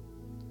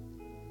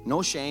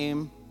 No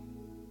shame,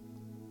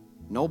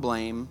 no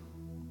blame,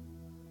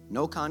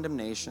 no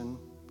condemnation,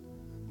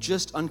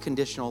 just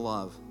unconditional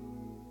love.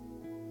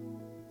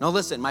 Now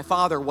listen, my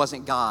father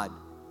wasn't God,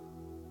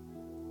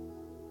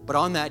 but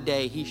on that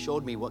day, he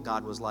showed me what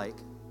God was like.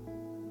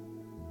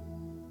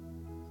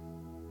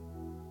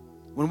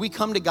 When we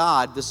come to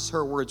God, this is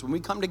her words, when we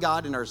come to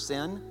God in our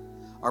sin,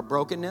 our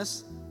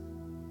brokenness,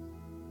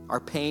 our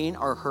pain,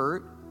 our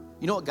hurt,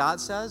 you know what God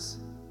says?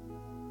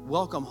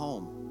 Welcome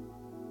home.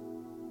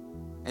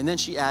 And then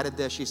she added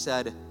this, she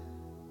said,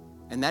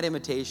 and that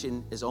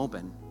invitation is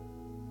open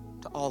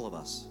to all of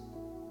us.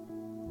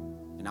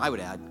 And I would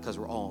add, because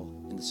we're all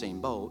in the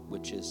same boat,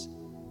 which is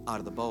out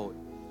of the boat.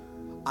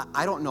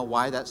 I don't know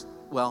why that's,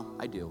 well,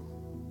 I do,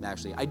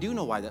 actually. I do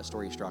know why that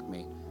story struck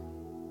me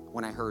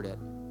when I heard it.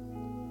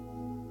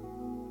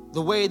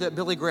 The way that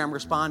Billy Graham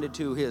responded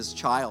to his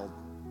child.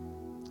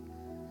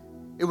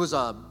 It was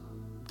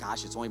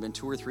it's only been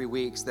 2 or 3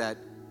 weeks that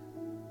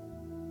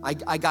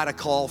I got a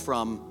call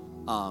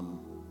from,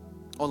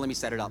 let me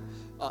set it up.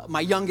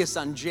 My youngest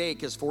son,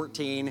 Jake, is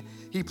 14.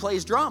 He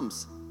plays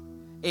drums.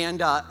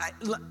 And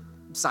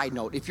side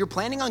note, if you're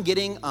planning on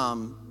getting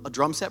a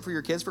drum set for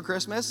your kids for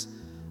Christmas,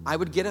 I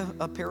would get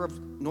a pair of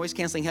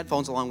noise-canceling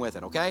headphones along with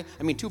it, okay?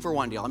 I mean, 2 for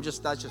 1 deal. That's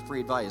just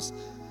free advice.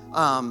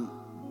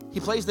 He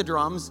plays the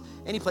drums,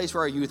 and he plays for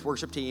our youth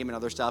worship team and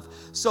other stuff.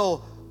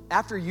 So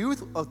after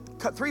youth,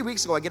 3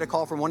 weeks ago, I get a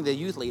call from one of the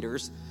youth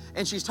leaders,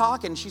 and she's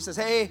talking. She says,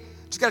 hey,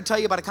 just got to tell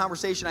you about a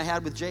conversation I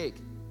had with Jake.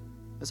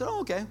 I said, oh,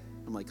 okay.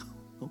 I'm like,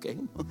 okay,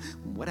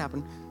 what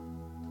happened?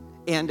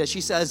 And she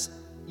says,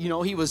 you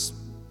know, he was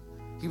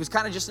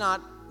kind of just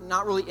not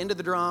really into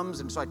the drums,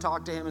 and so I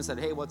talked to him and said,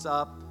 hey, what's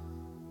up?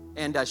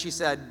 And she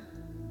said,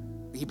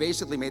 he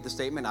basically made the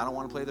statement, I don't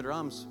want to play the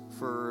drums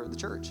for the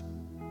church.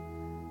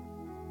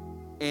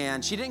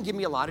 And she didn't give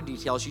me a lot of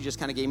details. She just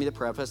kind of gave me the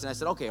preface. And I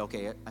said,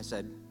 okay. I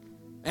said,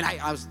 and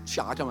I was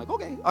shocked. I'm like,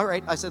 okay, all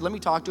right. I said, let me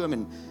talk to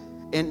him.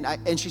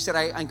 And she said,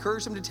 I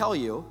encouraged him to tell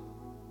you,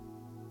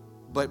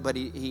 but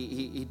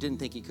he didn't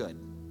think he could.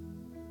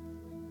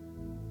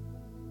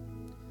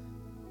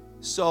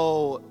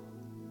 So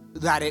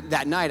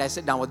that night, I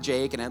sit down with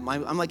Jake, and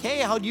I'm like, hey,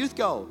 how'd youth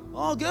go?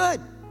 Oh,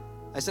 good.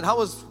 I said, how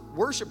was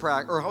worship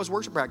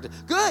practice?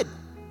 Good.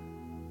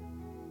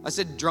 I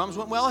said, drums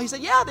went well? He said,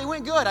 yeah, they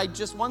went good.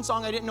 One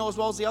song I didn't know as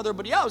well as the other,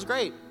 but yeah, it was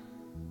great.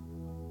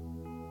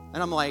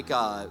 And I'm like,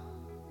 and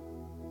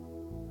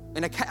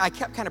I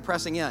kept kind of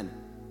pressing in.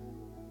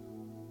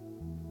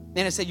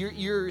 And I said,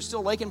 you're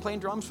still liking playing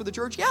drums for the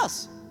church?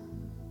 Yes.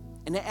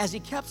 And as he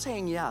kept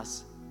saying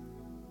yes,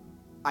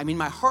 I mean,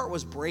 my heart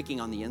was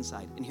breaking on the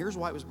inside. And here's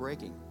why it was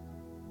breaking.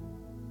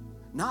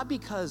 Not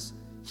because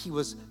he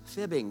was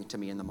fibbing to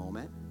me in the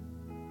moment,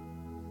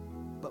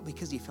 but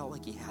because he felt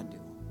like he had to.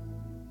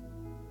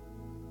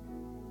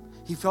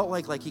 He felt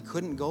like he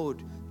couldn't go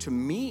to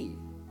me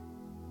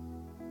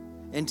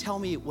and tell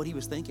me what he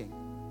was thinking.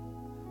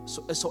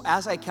 So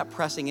as I kept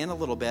pressing in a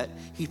little bit,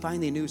 he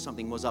finally knew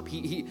something was up.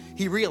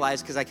 He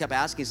realized, because I kept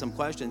asking some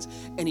questions,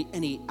 and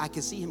I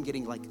could see him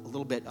getting like a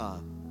little bit,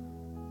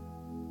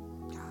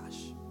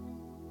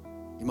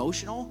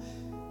 emotional.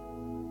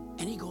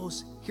 And he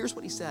goes, here's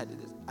what he said.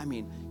 I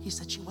mean, he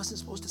said, she wasn't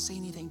supposed to say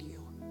anything to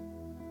you.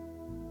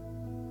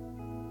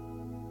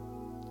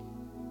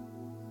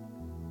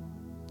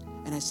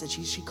 And I said,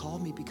 she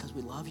called me because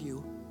we love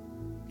you.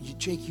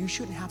 Jake, you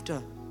shouldn't have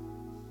to.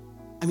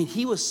 I mean,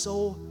 he was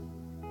so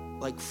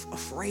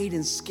afraid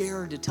and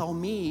scared to tell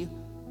me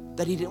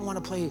that he didn't want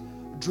to play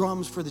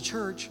drums for the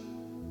church.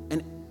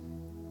 And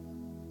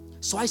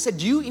so I said,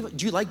 do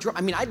you like drums?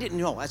 I mean, I didn't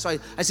know. So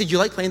I said, you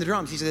like playing the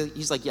drums?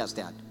 He's like, yes,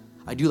 Dad,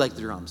 I do like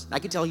the drums. I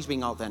could tell he's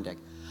being authentic.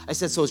 I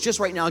said, so it's just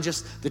right now,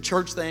 just the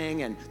church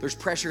thing, and there's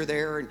pressure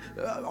there, and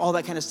all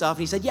that kind of stuff.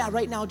 And he said, yeah,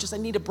 right now, I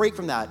need a break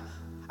from that.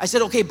 I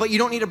said, okay, but you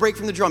don't need a break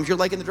from the drums. You're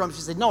liking the drums.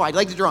 He said, no, I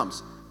like the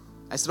drums.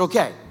 I said,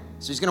 okay.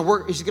 So he's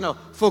gonna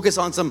focus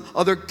on some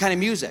other kind of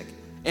music.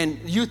 And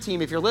youth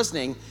team, if you're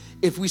listening,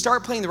 if we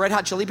start playing the Red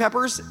Hot Chili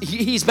Peppers,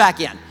 he's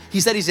back in.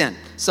 He said he's in.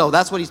 So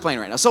that's what he's playing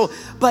right now. So,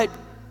 but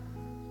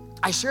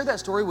I share that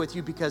story with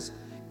you because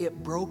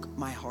it broke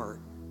my heart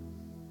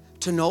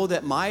to know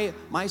that my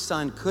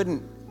son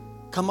couldn't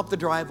come up the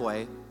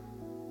driveway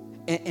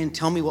and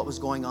tell me what was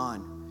going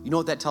on. You know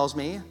what that tells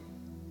me?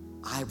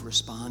 I've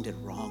responded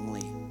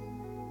wrongly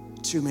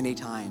too many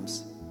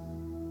times.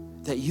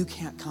 That you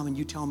can't come and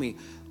you tell me,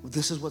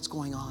 this is what's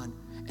going on,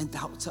 and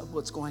that's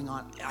what's going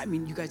on. I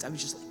mean, you guys, I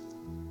was just like,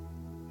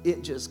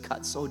 it just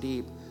cut so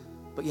deep,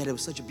 but yet it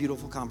was such a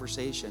beautiful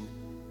conversation.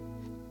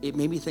 It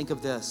made me think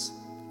of this.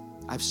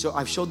 I've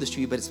showed this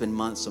to you, but it's been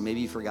months, so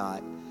maybe you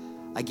forgot.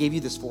 I gave you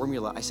this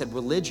formula. I said,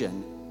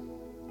 religion.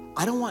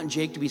 I don't want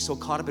Jake to be so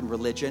caught up in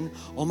religion.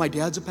 Oh, my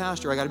dad's a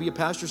pastor. I got to be a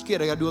pastor's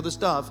kid. I got to do all this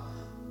stuff.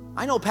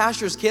 I know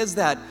pastors' kids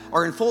that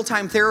are in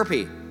full-time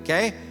therapy,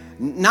 okay?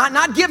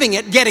 Not giving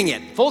it, getting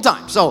it,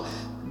 full-time. So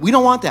we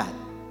don't want that.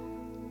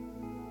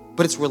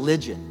 But it's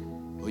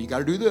religion. Well, you got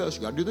to do this,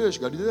 you got to do this,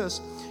 you got to do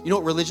this. You know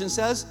what religion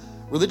says?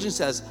 Religion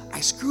says, I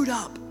screwed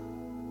up.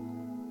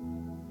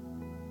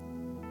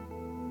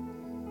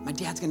 My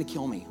dad's going to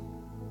kill me.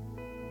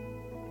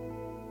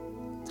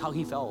 That's how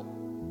he felt.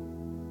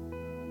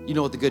 You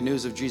know what the good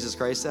news of Jesus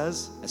Christ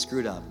says? I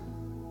screwed up.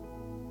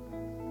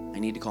 I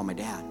need to call my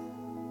dad.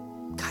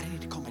 God, I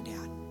need to call my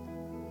dad.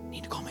 I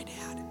need to call my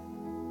dad.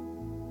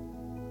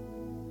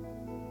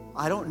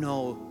 I don't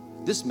know,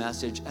 this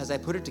message, as I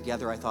put it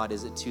together, I thought,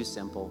 is it too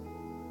simple?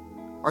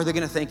 Are they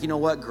going to think, you know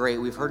what, great,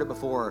 we've heard it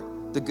before,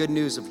 the good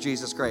news of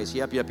Jesus Christ.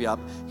 Yep.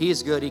 He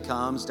is good, he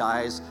comes,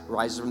 dies,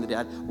 rises from the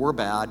dead. We're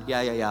bad,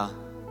 yeah.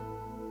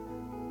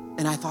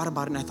 And I thought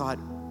about it and I thought,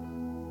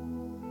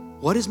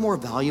 what is more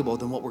valuable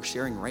than what we're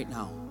sharing right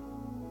now?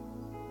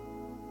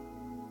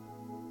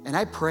 And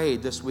I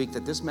prayed this week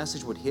that this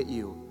message would hit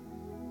you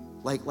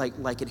like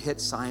it hit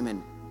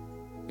Simon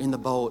in the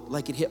boat,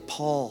 like it hit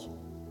Paul,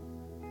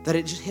 that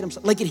it just hit him,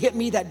 like it hit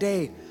me that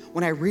day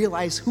when I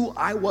realized who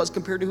I was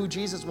compared to who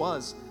Jesus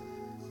was.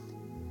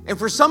 And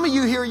for some of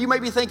you here, you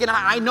might be thinking,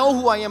 I know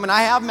who I am and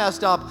I have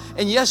messed up.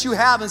 And yes, you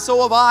have, and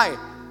so have I.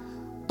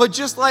 But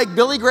just like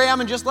Billy Graham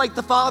and just like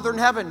the Father in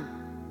heaven,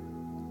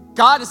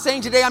 God is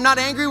saying today, I'm not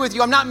angry with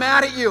you. I'm not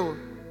mad at you.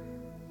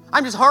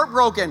 I'm just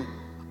heartbroken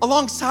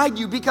alongside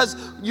you because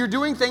you're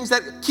doing things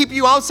that keep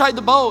you outside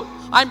the boat.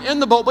 I'm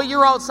in the boat, but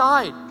you're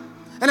outside.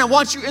 And I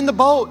want you in the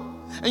boat.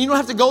 And you don't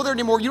have to go there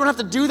anymore. You don't have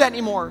to do that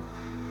anymore.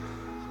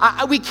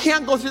 We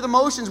can't go through the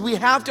motions. We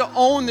have to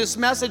own this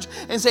message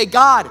and say,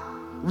 God,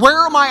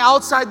 where am I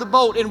outside the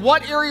boat? In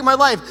what area of my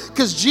life?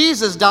 Because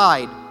Jesus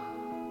died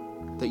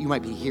that you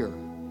might be here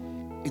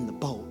in the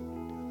boat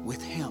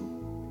with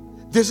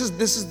him. This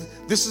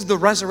is the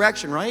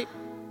resurrection, right?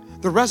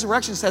 The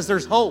resurrection says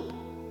there's hope.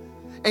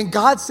 And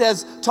God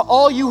says to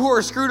all you who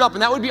are screwed up,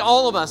 and that would be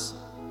all of us,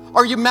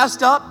 are you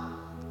messed up?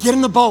 Get in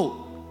the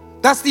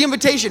boat. That's the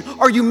invitation.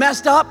 Are you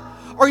messed up?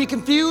 Are you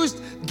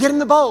confused? Get in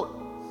the boat.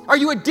 Are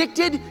you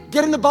addicted?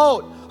 Get in the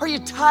boat. Are you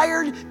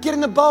tired? Get in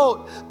the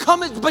boat.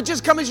 But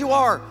just come as you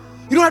are.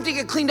 You don't have to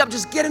get cleaned up.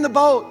 Just get in the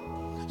boat.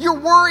 You're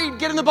worried.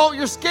 Get in the boat.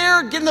 You're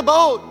scared. Get in the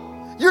boat.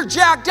 You're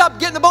jacked up.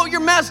 Get in the boat.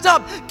 You're messed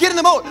up. Get in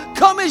the boat.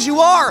 Come as you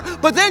are.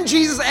 But then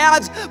Jesus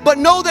adds, but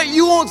know that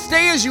you won't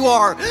stay as you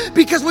are.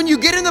 Because when you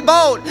get in the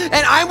boat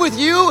and I'm with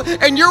you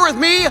and you're with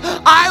me,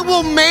 I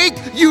will make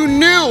you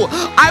new.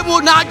 I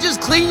will not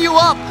just clean you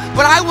up,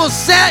 but I will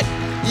set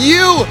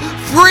you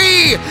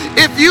free.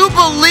 If you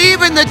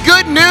believe in the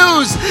good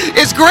news,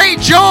 it's great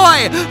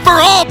joy for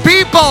all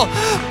people.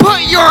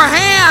 Put your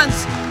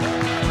hands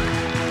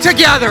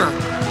together.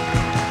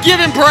 Give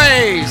him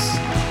praise.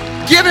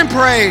 Give him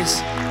praise.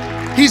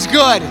 He's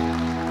good.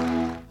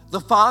 The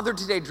Father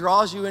today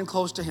draws you in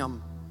close to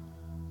him.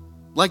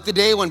 Like the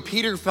day when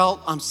Peter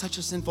felt, I'm such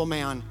a sinful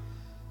man,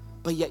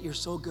 but yet you're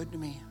so good to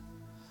me.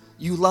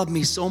 You love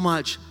me so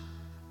much.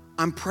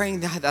 I'm praying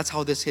that that's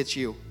how this hits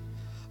you.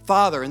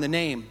 Father, in the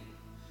name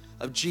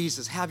of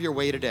Jesus, have your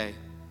way today.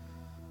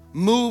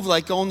 Move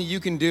like only you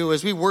can do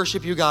as we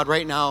worship you, God,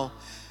 right now.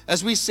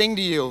 As we sing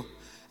to you,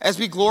 as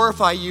we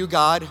glorify you,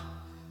 God,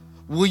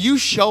 will you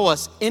show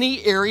us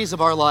any areas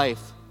of our life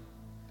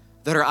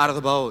that are out of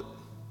the boat?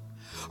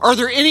 Are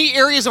there any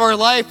areas of our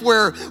life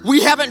where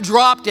we haven't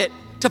dropped it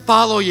to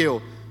follow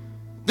you?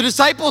 The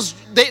disciples,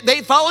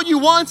 they followed you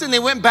once and they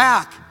went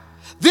back.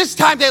 This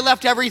time they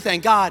left everything.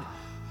 God,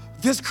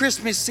 this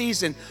Christmas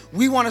season,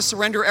 we want to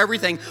surrender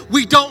everything.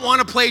 We don't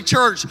want to play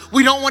church.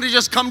 We don't want to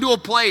just come to a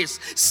place,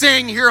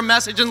 sing, hear a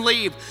message, and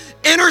leave.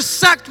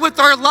 Intersect with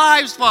our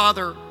lives,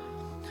 Father.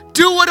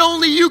 Do what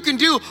only you can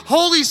do.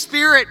 Holy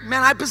Spirit,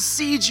 man, I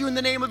beseech you in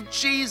the name of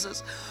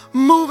Jesus.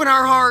 Move in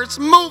our hearts,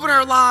 move in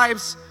our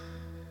lives.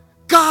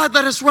 God,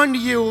 let us run to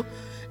you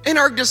in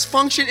our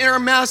dysfunction, in our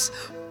mess.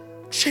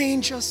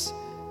 Change us.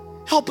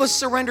 Help us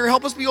surrender.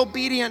 Help us be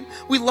obedient.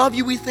 We love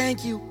you. We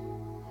thank you.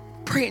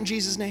 Pray it in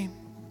Jesus' name.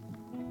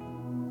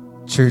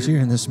 Church,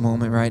 you're in this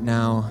moment right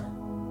now.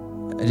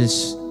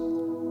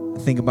 I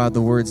think about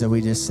the words that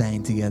we just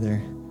sang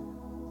together.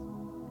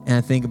 And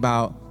I think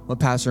about what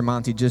Pastor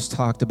Monty just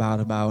talked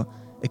about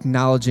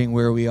acknowledging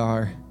where we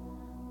are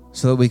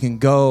so that we can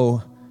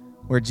go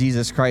where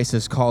Jesus Christ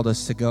has called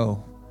us to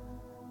go,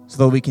 so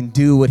that we can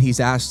do what he's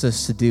asked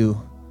us to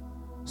do,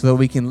 so that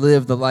we can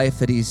live the life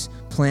that he's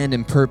planned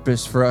and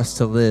purposed for us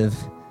to live.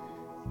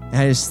 And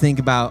I just think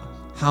about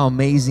how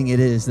amazing it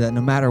is that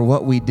no matter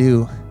what we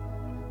do,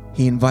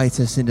 he invites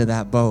us into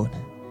that boat.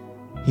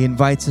 He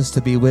invites us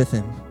to be with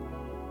him.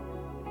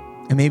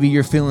 And maybe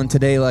you're feeling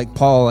today like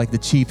Paul, like the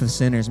chief of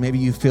sinners. Maybe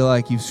you feel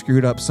like you've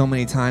screwed up so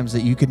many times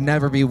that you could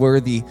never be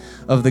worthy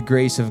of the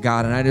grace of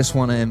God. And I just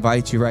want to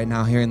invite you right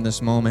now here in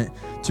this moment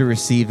to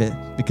receive it,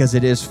 because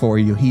it is for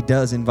you. He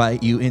does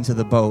invite you into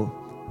the boat.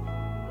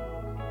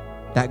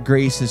 That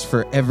grace is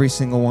for every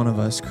single one of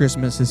us.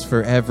 Christmas is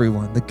for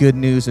everyone. The good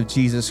news of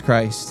Jesus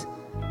Christ.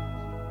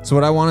 So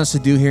what I want us to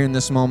do here in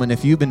this moment,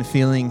 if you've been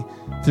feeling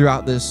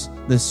throughout this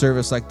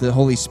service like the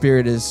Holy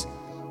Spirit is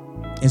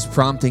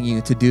prompting you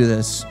to do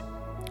this,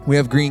 we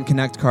have green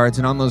Connect cards,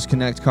 and on those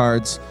Connect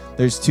cards,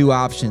 there's two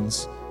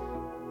options.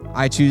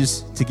 I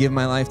choose to give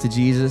my life to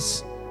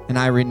Jesus, and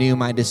I renew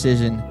my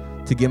decision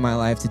to give my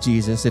life to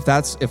Jesus.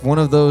 If one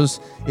of those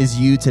is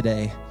you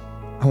today,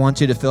 I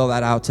want you to fill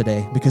that out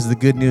today, because the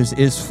good news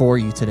is for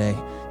you today.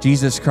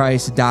 Jesus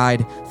Christ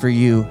died for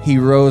you. He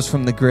rose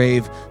from the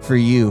grave for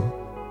you.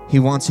 He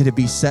wants you to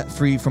be set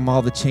free from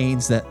all the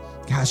chains that,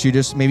 gosh,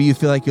 maybe you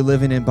feel like you're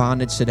living in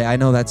bondage today. I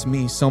know that's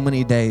me so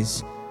many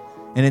days.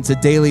 And it's a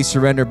daily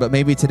surrender, but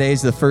maybe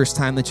today's the first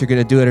time that you're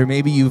going to do it, or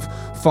maybe you've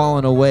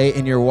fallen away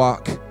in your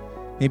walk.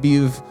 Maybe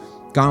you've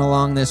gone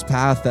along this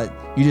path that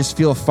you just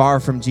feel far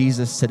from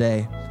Jesus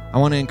today. I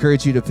want to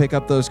encourage you to pick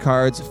up those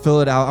cards, fill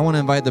it out. I want to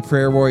invite the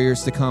prayer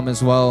warriors to come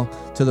as well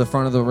to the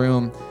front of the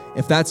room.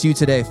 If that's you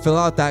today, fill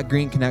out that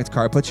green Connect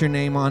card, put your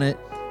name on it,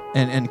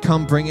 and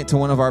come bring it to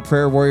one of our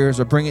prayer warriors,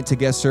 or bring it to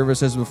guest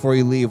services before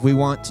you leave. We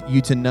want you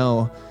to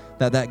know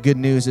that good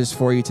news is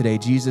for you today.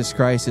 Jesus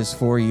Christ is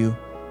for you.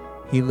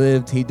 He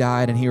lived, he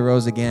died, and he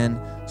rose again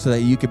so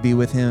that you could be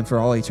with him for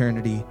all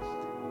eternity.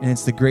 And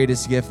it's the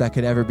greatest gift that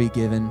could ever be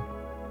given.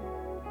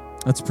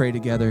 Let's pray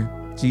together.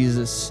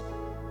 Jesus,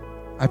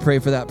 I pray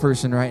for that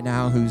person right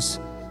now who's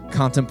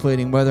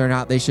contemplating whether or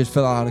not they should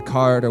fill out a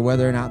card, or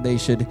whether or not they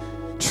should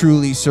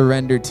truly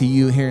surrender to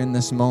you here in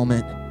this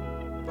moment.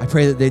 I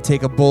pray that they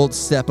take a bold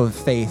step of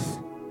faith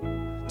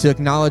to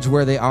acknowledge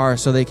where they are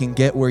so they can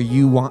get where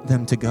you want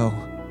them to go.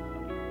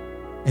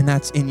 And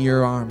that's in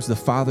your arms, the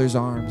Father's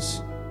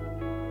arms.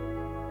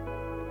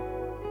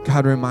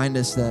 God, remind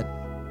us that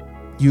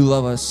you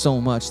love us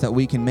so much that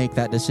we can make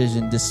that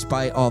decision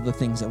despite all the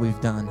things that we've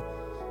done.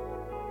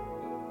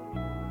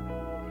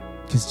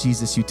 Because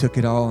Jesus, you took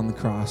it all on the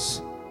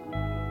cross.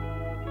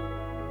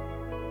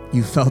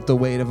 You felt the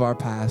weight of our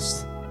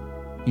past.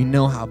 You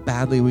know how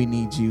badly we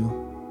need you.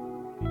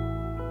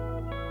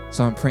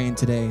 So I'm praying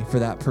today for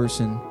that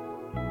person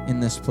in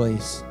this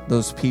place,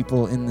 those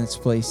people in this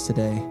place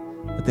today,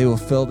 that they will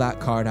fill that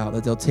card out,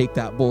 that they'll take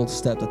that bold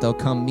step, that they'll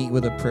come meet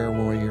with a prayer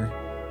warrior,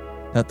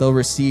 that they'll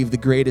receive the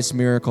greatest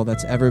miracle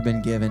that's ever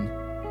been given,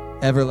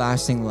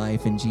 everlasting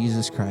life in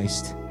Jesus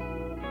Christ.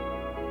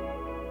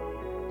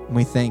 And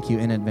we thank you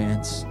in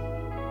advance.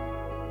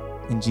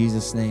 In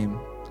Jesus' name.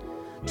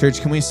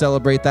 Church, can we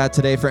celebrate that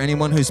today for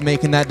anyone who's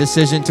making that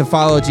decision to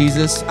follow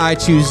Jesus? I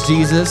choose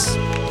Jesus.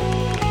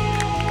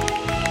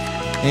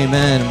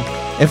 Amen.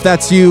 If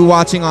that's you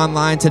watching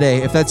online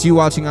today,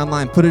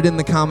 put it in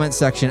the comment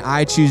section.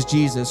 I choose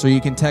Jesus, or you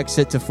can text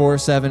it to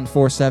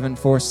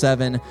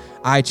 474747.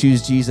 I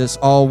choose Jesus,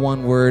 all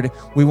one word.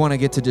 We want to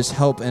get to just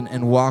help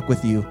and walk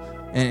with you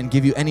and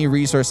give you any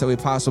resource that we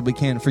possibly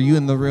can. For you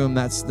in the room,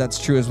 that's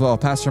true as well.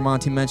 Pastor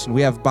Monty mentioned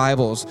we have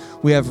Bibles,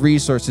 we have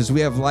resources, we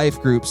have life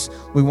groups.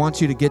 We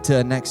want you to get to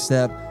a next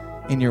step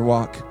in your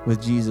walk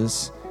with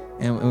Jesus,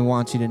 and we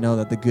want you to know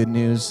that the good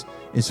news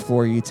is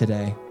for you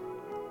today.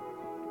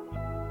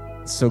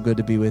 It's so good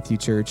to be with you,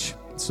 church.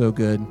 It's so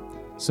good.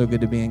 So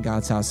good to be in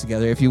God's house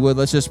together. If you would,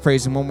 let's just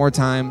praise him one more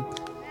time.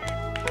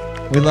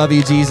 We love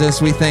you,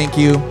 Jesus. We thank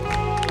you.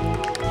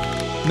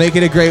 Make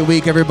it a great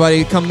week,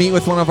 everybody. Come meet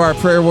with one of our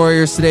prayer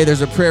warriors today.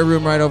 There's a prayer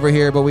room right over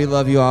here, but we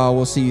love you all.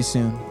 We'll see you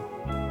soon.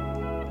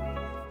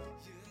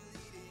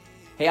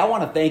 Hey, I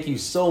want to thank you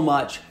so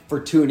much for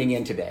tuning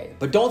in today.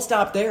 But don't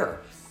stop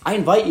there. I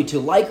invite you to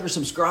like or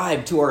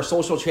subscribe to our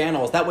social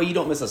channels. That way you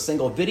don't miss a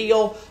single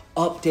video,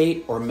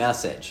 update, or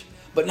message.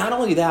 But not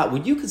only that,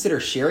 would you consider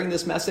sharing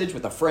this message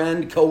with a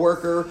friend,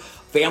 coworker,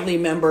 family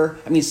member?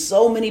 I mean,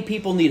 so many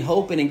people need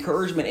hope and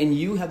encouragement, and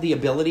you have the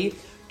ability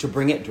to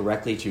bring it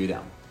directly to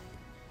them.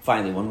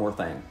 Finally, one more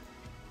thing.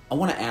 I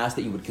want to ask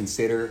that you would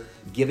consider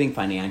giving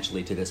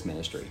financially to this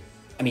ministry.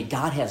 I mean,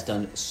 God has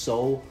done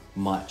so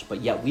much,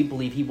 but yet we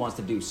believe he wants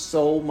to do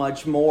so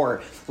much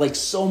more. Like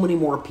so many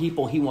more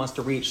people he wants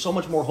to reach, so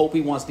much more hope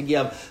he wants to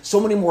give, so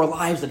many more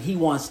lives that he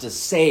wants to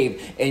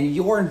save. And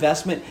your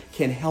investment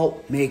can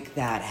help make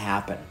that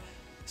happen.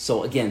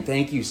 So again,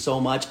 thank you so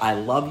much. I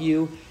love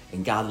you,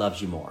 and God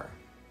loves you more.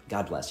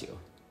 God bless you.